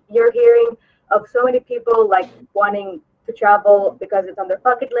pandemic, you're hearing of so many people like wanting to travel because it's on their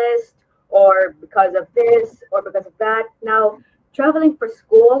bucket list, or because of this, or because of that. Now traveling for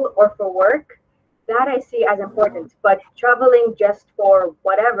school or for work, that I see as important. But traveling just for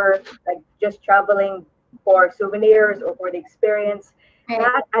whatever, like just traveling for souvenirs or for the experience,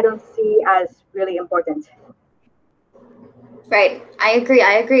 that I don't see as really important. Right. I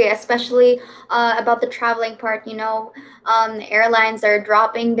agree, especially about the traveling part. Airlines are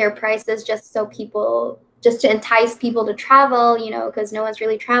dropping their prices just to entice people to travel, because no one's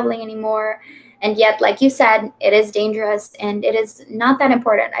really traveling anymore. And yet, like you said, it is dangerous and it is not that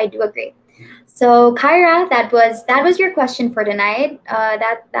important. I do agree. So, Kyra, that was your question for tonight.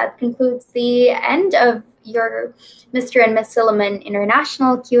 That concludes the end of your Mr. and Miss Silliman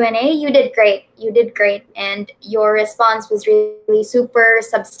International Q&A. You did great, and your response was really super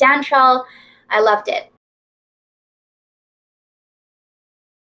substantial. I loved it.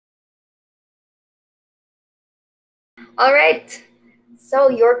 All right. So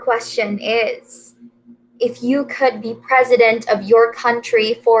your question is, if you could be president of your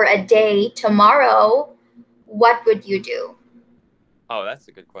country for a day tomorrow, what would you do? Oh, that's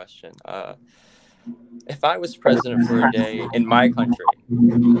a good question. If I was president for a day in my country,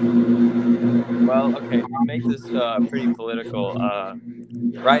 well, okay, to make this pretty political,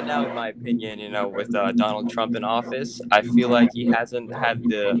 right now, in my opinion, with Donald Trump in office, I feel like he hasn't had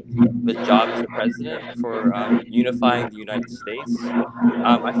the job as a president for unifying the United States.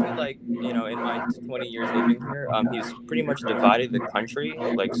 I feel like, in my 20 years living here, he's pretty much divided the country,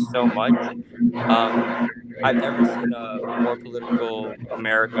 like, so much. I've never seen a more political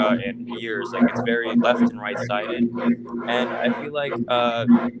America in years. Like, it's very left and right sided, and I feel like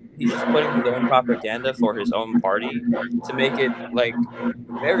he's just putting his own propaganda for his own party to make it like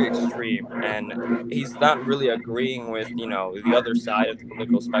very extreme, and he's not really agreeing with the other side of the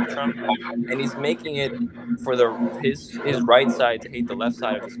political spectrum, and he's making it for his right side to hate the left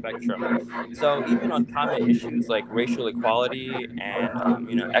side of the spectrum. So even on common issues like racial equality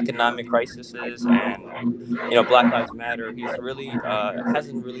and economic crises and Black Lives Matter, he's really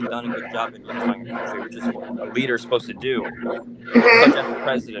hasn't really done a good job in unifying a country, which is what a leader is supposed to do, such as the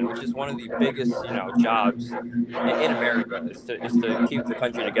president, which is one of the biggest jobs in America, is to keep the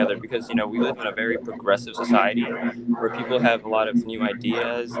country together, because we live in a very progressive society where people have a lot of new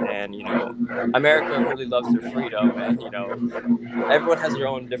ideas, and America really loves their freedom, and everyone has their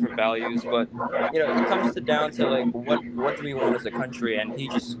own different values, but it comes down to like what do we want as a country, and he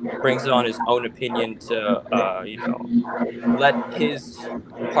just brings it on his own opinion to let his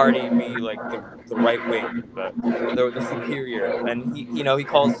party be like the right wing, the superior, and he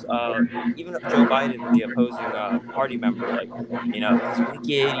calls even Joe Biden, the opposing party member, like he's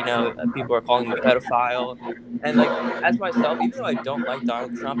wicked, people are calling him a pedophile, and like, as myself, even though I don't like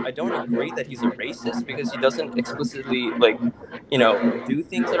Donald Trump, I don't agree that he's a racist, because he doesn't explicitly like do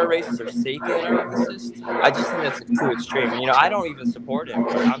things that are racist or say things that are racist. I just think that's too extreme. I don't even support him,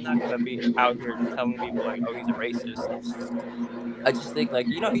 but I'm not gonna be out here telling people like, oh, he's a racist. I just think like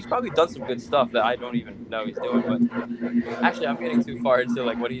he's probably done some good stuff that I don't even know he's doing. But actually, I'm getting too far into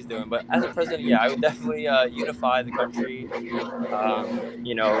like what he's doing. But as a president, yeah, I would definitely unify the country.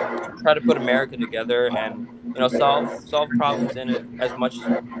 Try to put America together, and solve problems in it as much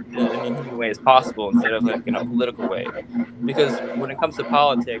in a human way as possible, instead of like political way. Because when it comes to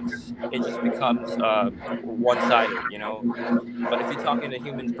politics, it just becomes one-sided. But if you talk in a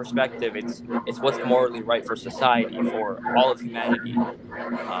human perspective, it's what's morally right for society, for all of humanity.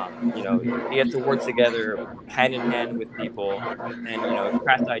 You have to work together hand in hand with people, and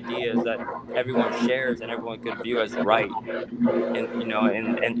craft ideas that everyone shares and everyone could view as right,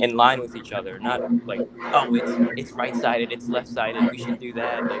 and in line with each other. Not like, oh, it's right-sided, it's left-sided, we should do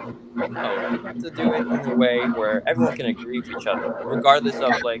that. Like, no, you have to do it in a way where everyone can agree with each other, regardless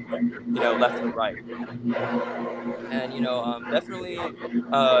of like left and right. And definitely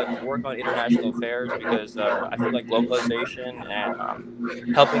work on international affairs, because I feel like globalization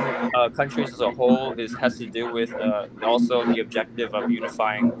and helping countries as a whole has to do with also the objective of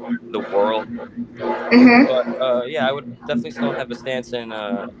unifying the world. But yeah, I would definitely still have a stance in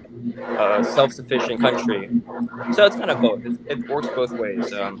a self-sufficient country. So it's kind of both. It works both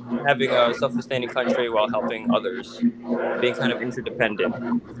ways. Having a self-sustaining country while helping others, being kind of interdependent.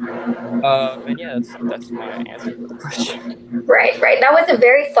 And yeah, that's my answer to the question. Right. That was a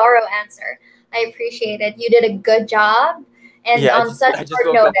very thorough answer. I appreciate it. You did a good job, and yeah, on such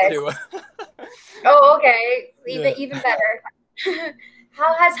short notice. Oh, okay. Even better.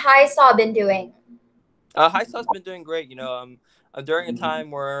 How has High Saw been doing? High Saw's been doing great. During a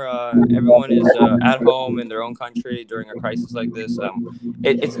time where everyone is at home in their own country during a crisis like this,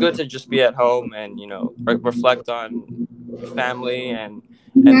 it's good to just be at home and reflect on family and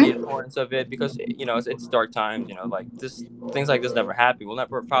and the importance of it, because it's dark times. Like things like this never happen. We'll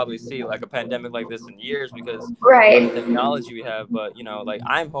never probably see like a pandemic like this in years because of the technology we have. But like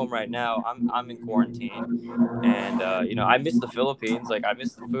I'm home right now. I'm in quarantine, and I miss the Philippines. Like I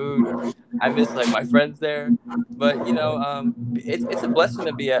miss the food. I miss like my friends there. But it's a blessing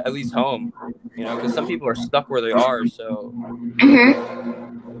to be at least home. Because some people are stuck where they are. So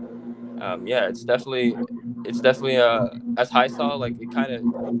yeah, it's definitely as High saw, like it kind of,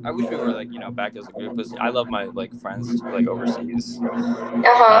 I wish we were like back as a group, because I love my like friends like overseas.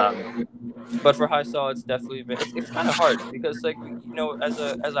 But for High saw, it's definitely been, it's kind of hard because like as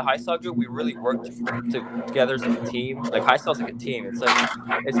a High saw group, we really work together as like a team. Like High saw is like a team. It's like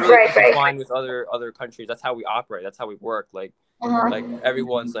it's really intertwined with other countries. That's how we operate. That's how we work. Like like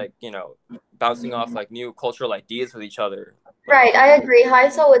everyone's like bouncing off like new cultural ideas with each other. Right, I agree.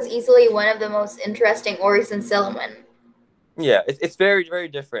 Haisel was easily one of the most interesting orgs in Silliman. Yeah, it's very, very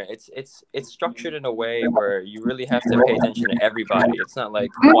different. It's structured in a way where you really have to pay attention to everybody. It's not like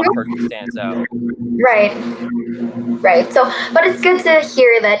one person stands out. Right. So, but it's good to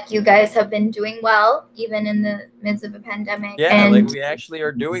hear that you guys have been doing well, even in the midst of a pandemic. Yeah, and like we actually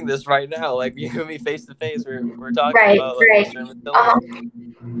are doing this right now. Like you and me face to face. We're talking about like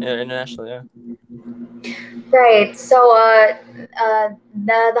international, yeah. Right. So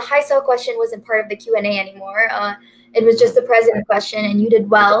the Haisel question wasn't part of the Q&A anymore. It was just the president question, and you did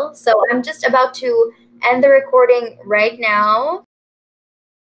well. So I'm just about to end the recording right now.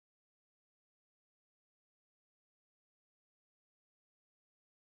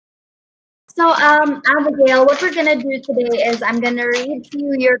 So Abigail, what we're gonna do today is I'm gonna read to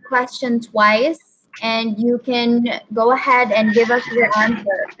you your question twice, and you can go ahead and give us your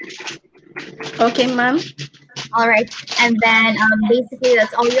answer. Okay, ma'am. All right, and then basically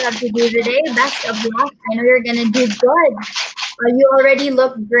that's all you have to do today. Best of luck. I know you're gonna do good. You already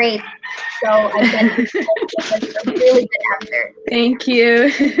look great, so I think that's a really good answer. Thank you.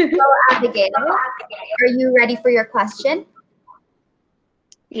 So Abigail, are you ready for your question?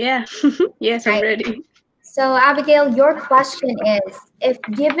 Yeah. Yes, I'm ready. So Abigail, your question is: if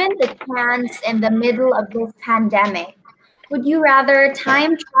given the chance in the middle of this pandemic, would you rather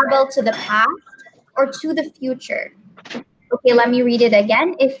time travel to the past or to the future? Okay, let me read it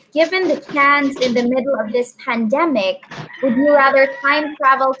again. If given the chance in the middle of this pandemic, would you rather time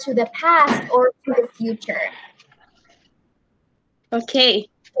travel to the past or to the future? Okay.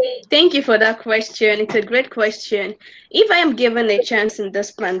 Thank you for that question. It's a great question. If I am given a chance in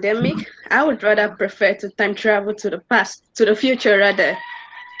this pandemic, I would rather prefer to time travel to the past, to the future rather.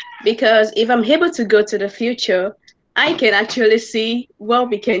 Because if I'm able to go to the future, I can actually see what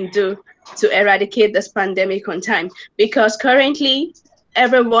we can do to eradicate this pandemic on time. Because currently,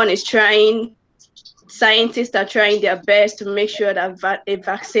 everyone is trying, scientists are trying their best to make sure that a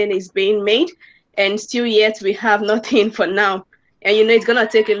vaccine is being made, and still yet we have nothing for now. And it's gonna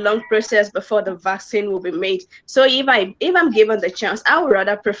take a long process before the vaccine will be made. So if I'm given the chance, I would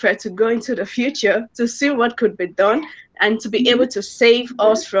rather prefer to go into the future to see what could be done and to be able to save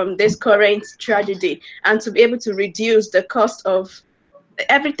us from this current tragedy and to be able to reduce the cost of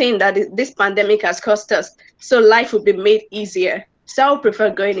everything that this pandemic has cost us. So life will be made easier. So I would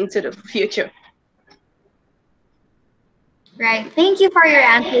prefer going into the future. Right. Thank you for your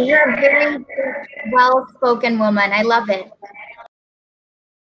answer. You're a very well-spoken woman. I love it.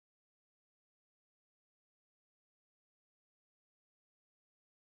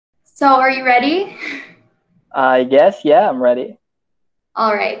 So are you ready? Yes, yeah, I'm ready.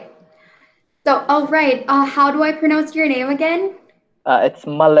 All right. So, how do I pronounce your name again? It's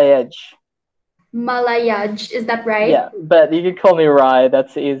Malayaj. Malayaj, is that right? Yeah, but you can call me Rai.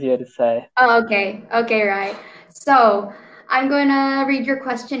 That's easier to say. Oh, okay. Okay, Rai. So I'm going to read your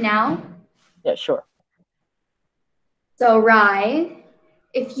question now. Yeah, sure. So Rai,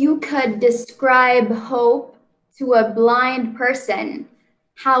 if you could describe hope to a blind person,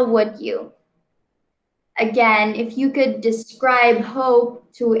 how would you? Again, if you could describe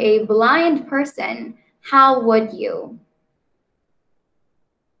hope to a blind person, how would you?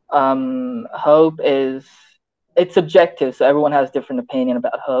 Hope it's subjective, so everyone has different opinion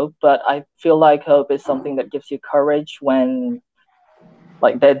about hope, but I feel like hope is something that gives you courage when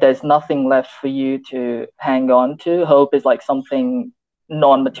like there's nothing left for you to hang on to. Hope is like something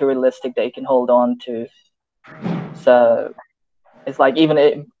non-materialistic that you can hold on to. So it's like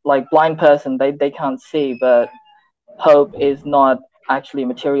even like blind person, they can't see, but hope is not actually a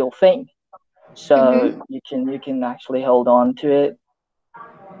material thing. So you can actually hold on to it.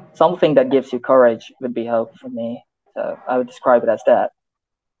 Something that gives you courage would be hope for me. So I would describe it as that.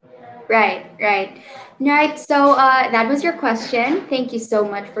 Right, right. Right, so that was your question. Thank you so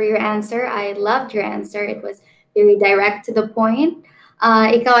much for your answer. I loved your answer. It was very direct to the point.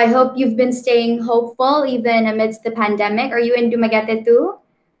 Ikaw, I hope you've been staying hopeful even amidst the pandemic. Are you in Dumaguete too?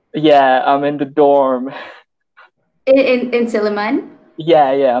 Yeah, I'm in the dorm. In Silliman?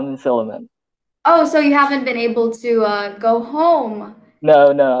 Yeah, I'm in Silliman. Oh, so you haven't been able to go home.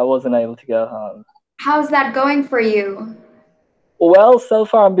 No, I wasn't able to go home. How's that going for you? Well, so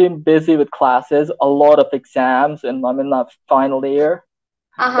far I'm being busy with classes, a lot of exams, and I'm in my final year.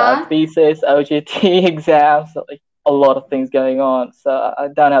 Uh-huh. Thesis, OJT exams, like a lot of things going on. So I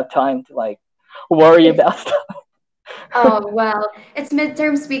don't have time to like worry about stuff. Oh, well, it's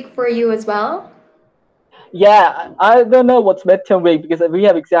midterms week for you as well? Yeah, I don't know what's midterm week because we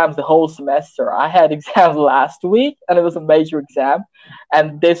have exams the whole semester. I had exams last week and it was a major exam.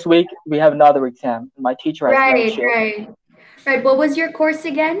 And this week we have another exam. My teacher has no chill. Right. What was your course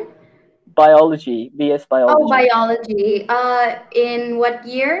again? Biology, BS Biology. Oh, biology. In what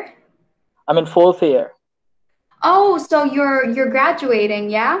year? I'm in 4th year. Oh, so you're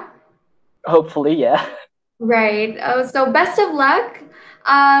graduating, yeah? Hopefully, yeah. Right. Oh, so best of luck.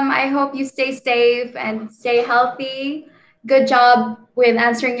 I hope you stay safe and stay healthy. Good job with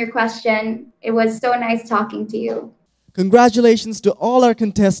answering your question. It was so nice talking to you. Congratulations to all our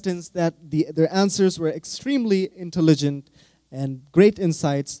contestants that their answers were extremely intelligent and great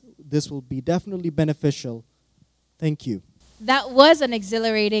insights. This will be definitely beneficial. Thank you. That was an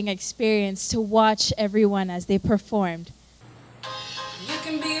exhilarating experience to watch everyone as they performed. You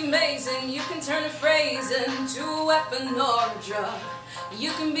can be amazing, you can turn a phrase into a weapon or a drug.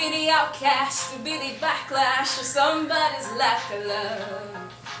 You can be the outcast, be the backlash of somebody's lack of love.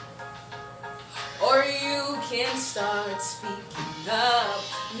 Or you can start speaking up.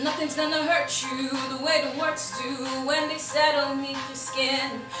 Nothing's gonna hurt you the way the words do when they settle beneath your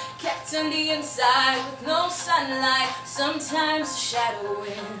skin. Kept on the inside with no sunlight, sometimes the shadow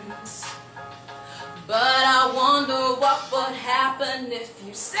wins. But I wonder what would happen if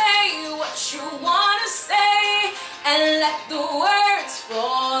you say what you wanna say and let the words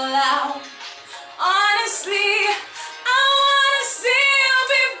fall out. Honestly, I wanna see you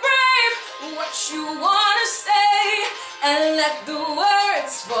be brave. What you wanna say and let the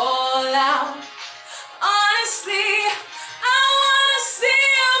words fall out. Honestly, I wanna see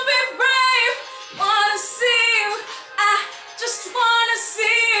you be brave. Wanna see you, I just wanna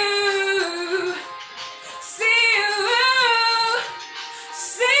see you. See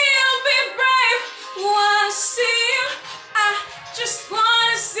you be brave. Wanna see you, I just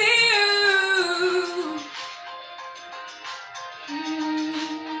wanna see you.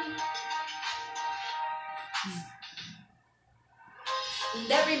 And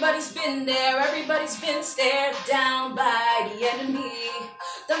everybody's been there, everybody's been stared down by the enemy.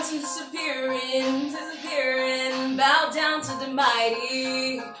 Done some disappearing, bow down to the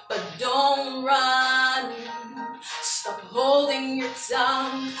mighty. But don't run, stop holding your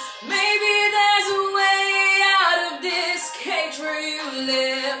tongue. Maybe there's a way out of this cage where you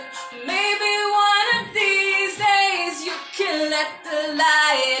live. Maybe one of these days you can let the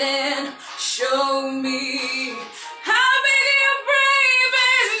light in. Show me how big your brave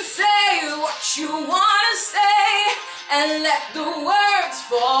is and say what you wanna say and let the words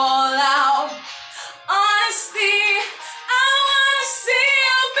fall out. Honestly, I wanna see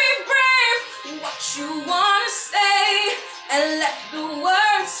you be brave. What you wanna say and let the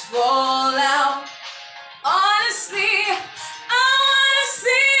words fall out. Honestly, I wanna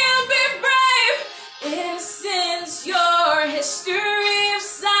see you be brave. Innocence, your history of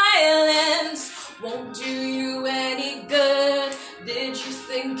silence won't do you any good. Did you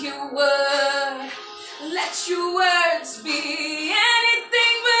think it would? Let your words be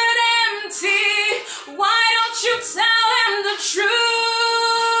anything but empty. Why don't you tell him the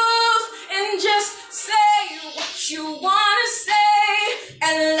truth and just say what you wanna say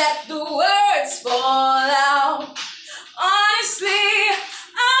and let the words fall out. Honestly,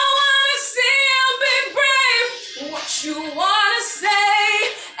 I wanna see you be brave. What you wanna say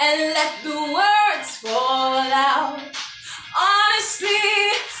and let the words fall out.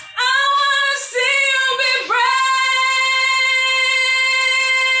 Honestly, I wanna see you be brave.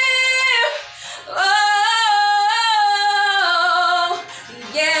 Oh,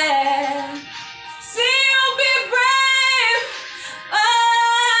 yeah. See you be brave. Oh,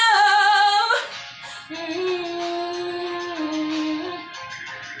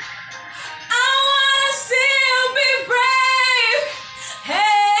 I wanna see you be brave. Hey,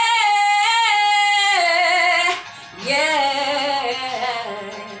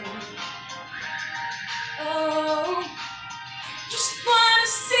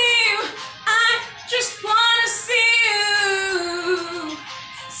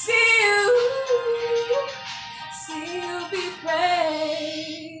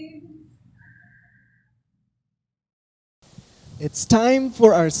 It's time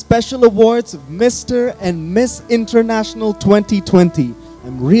for our special awards of Mr. and Miss International 2020.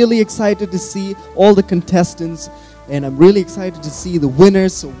 I'm really excited to see all the contestants, and I'm really excited to see the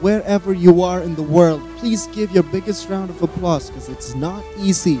winners. So wherever you are in the world, please give your biggest round of applause, because it's not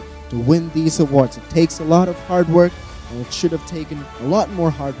easy to win these awards. It takes a lot of hard work, and it should have taken a lot more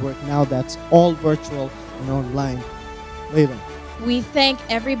hard work. Now that's all virtual and online. Layla. We thank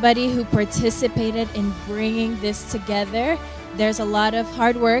everybody who participated in bringing this together. There's a lot of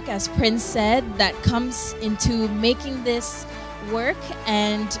hard work, as Prince said, that comes into making this work.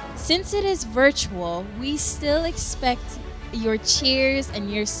 And since it is virtual, we still expect your cheers and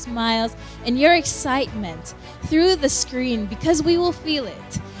your smiles and your excitement through the screen, because we will feel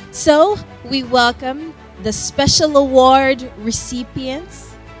it. So we welcome the special award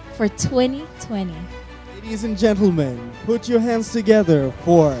recipients for 2020. Ladies and gentlemen, put your hands together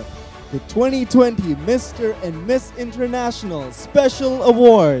for the 2020 Mr. and Miss International Special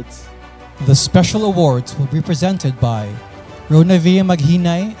Awards. The special awards will be presented by Ronavia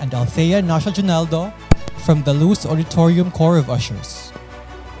Maghinay and Althea Nasha Junaldo from the Luz Auditorium Corps of Ushers.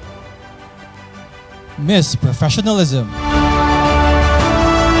 Miss Professionalism.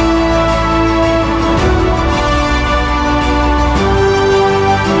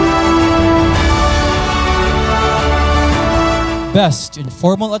 Best in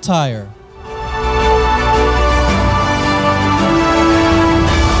Formal Attire.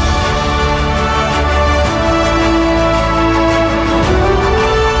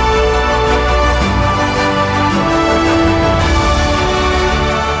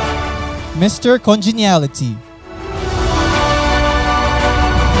 Mr. Congeniality.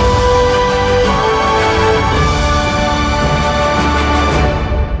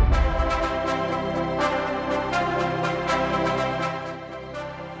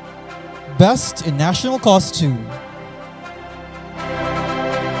 Best in National Costume.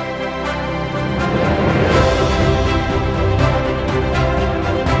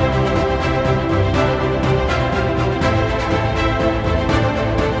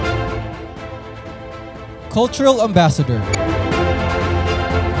 Cultural Ambassador.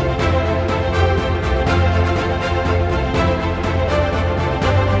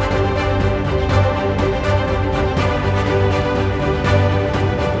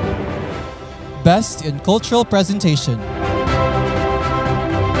 Best in Cultural Presentation.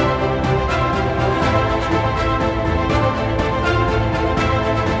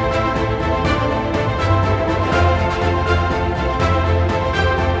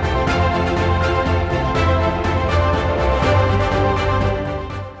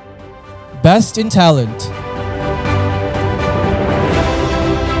 Best in Talent.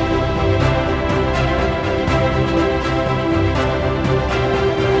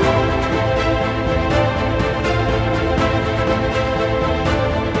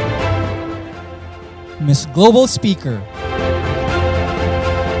 Miss Global Speaker.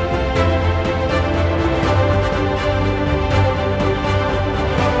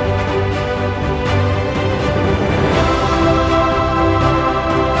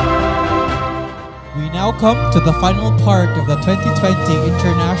 We now come to the final part of the 2020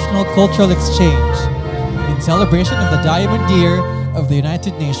 International Cultural Exchange in celebration of the Diamond Year of the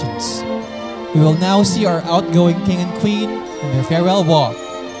United Nations. We will now see our outgoing King and Queen in their farewell walk.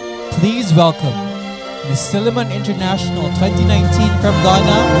 Please welcome Miss Silliman International 2019 from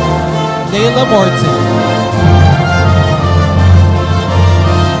Ghana, Layla Morton.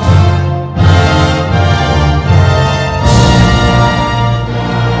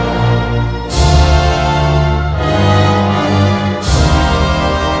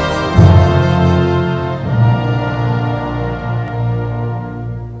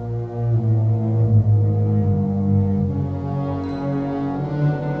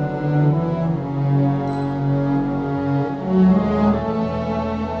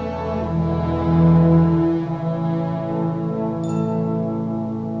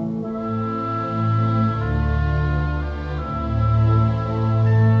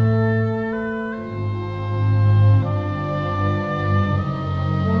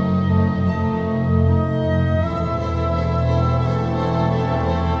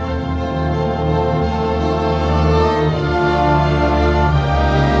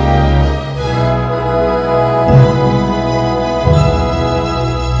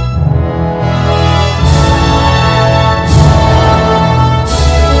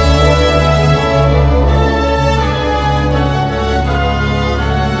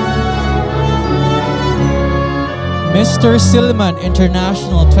 Mr. Silliman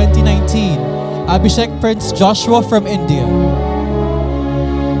International 2019, Abhishek Prince Joshua from India.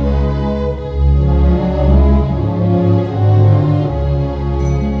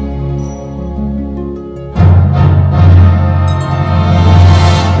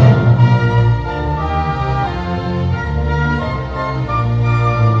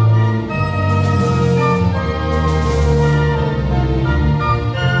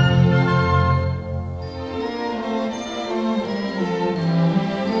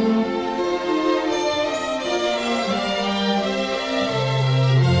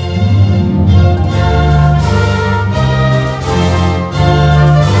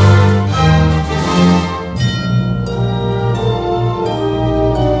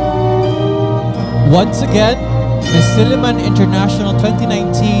 Once again, Miss Silliman International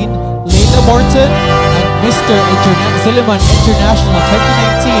 2019, Layla Morton, and Mr. Silliman International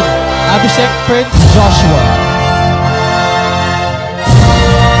 2019, Abhishek Prince Joshua.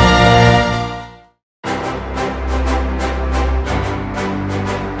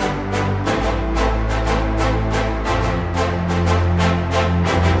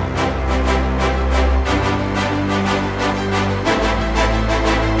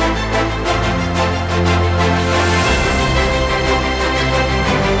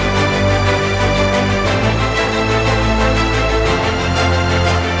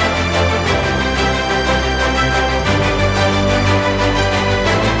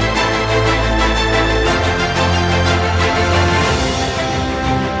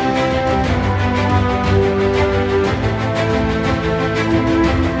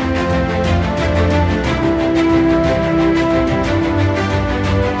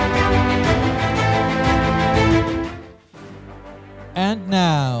 And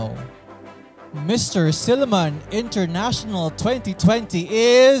now, Mr. Silliman International 2020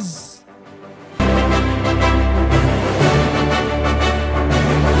 is...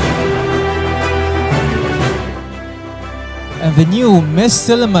 And the new Miss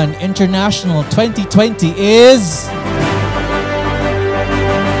Silliman International 2020 is...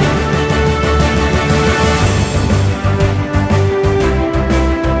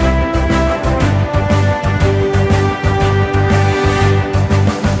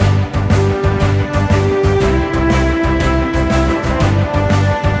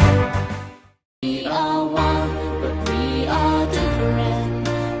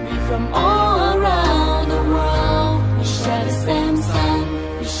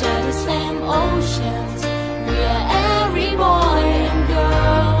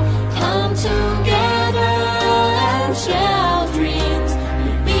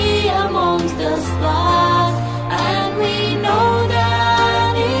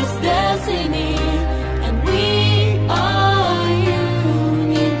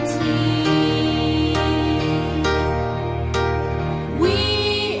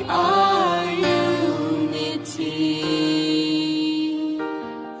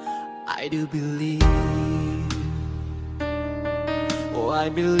 I do believe, oh I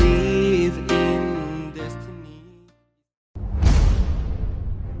believe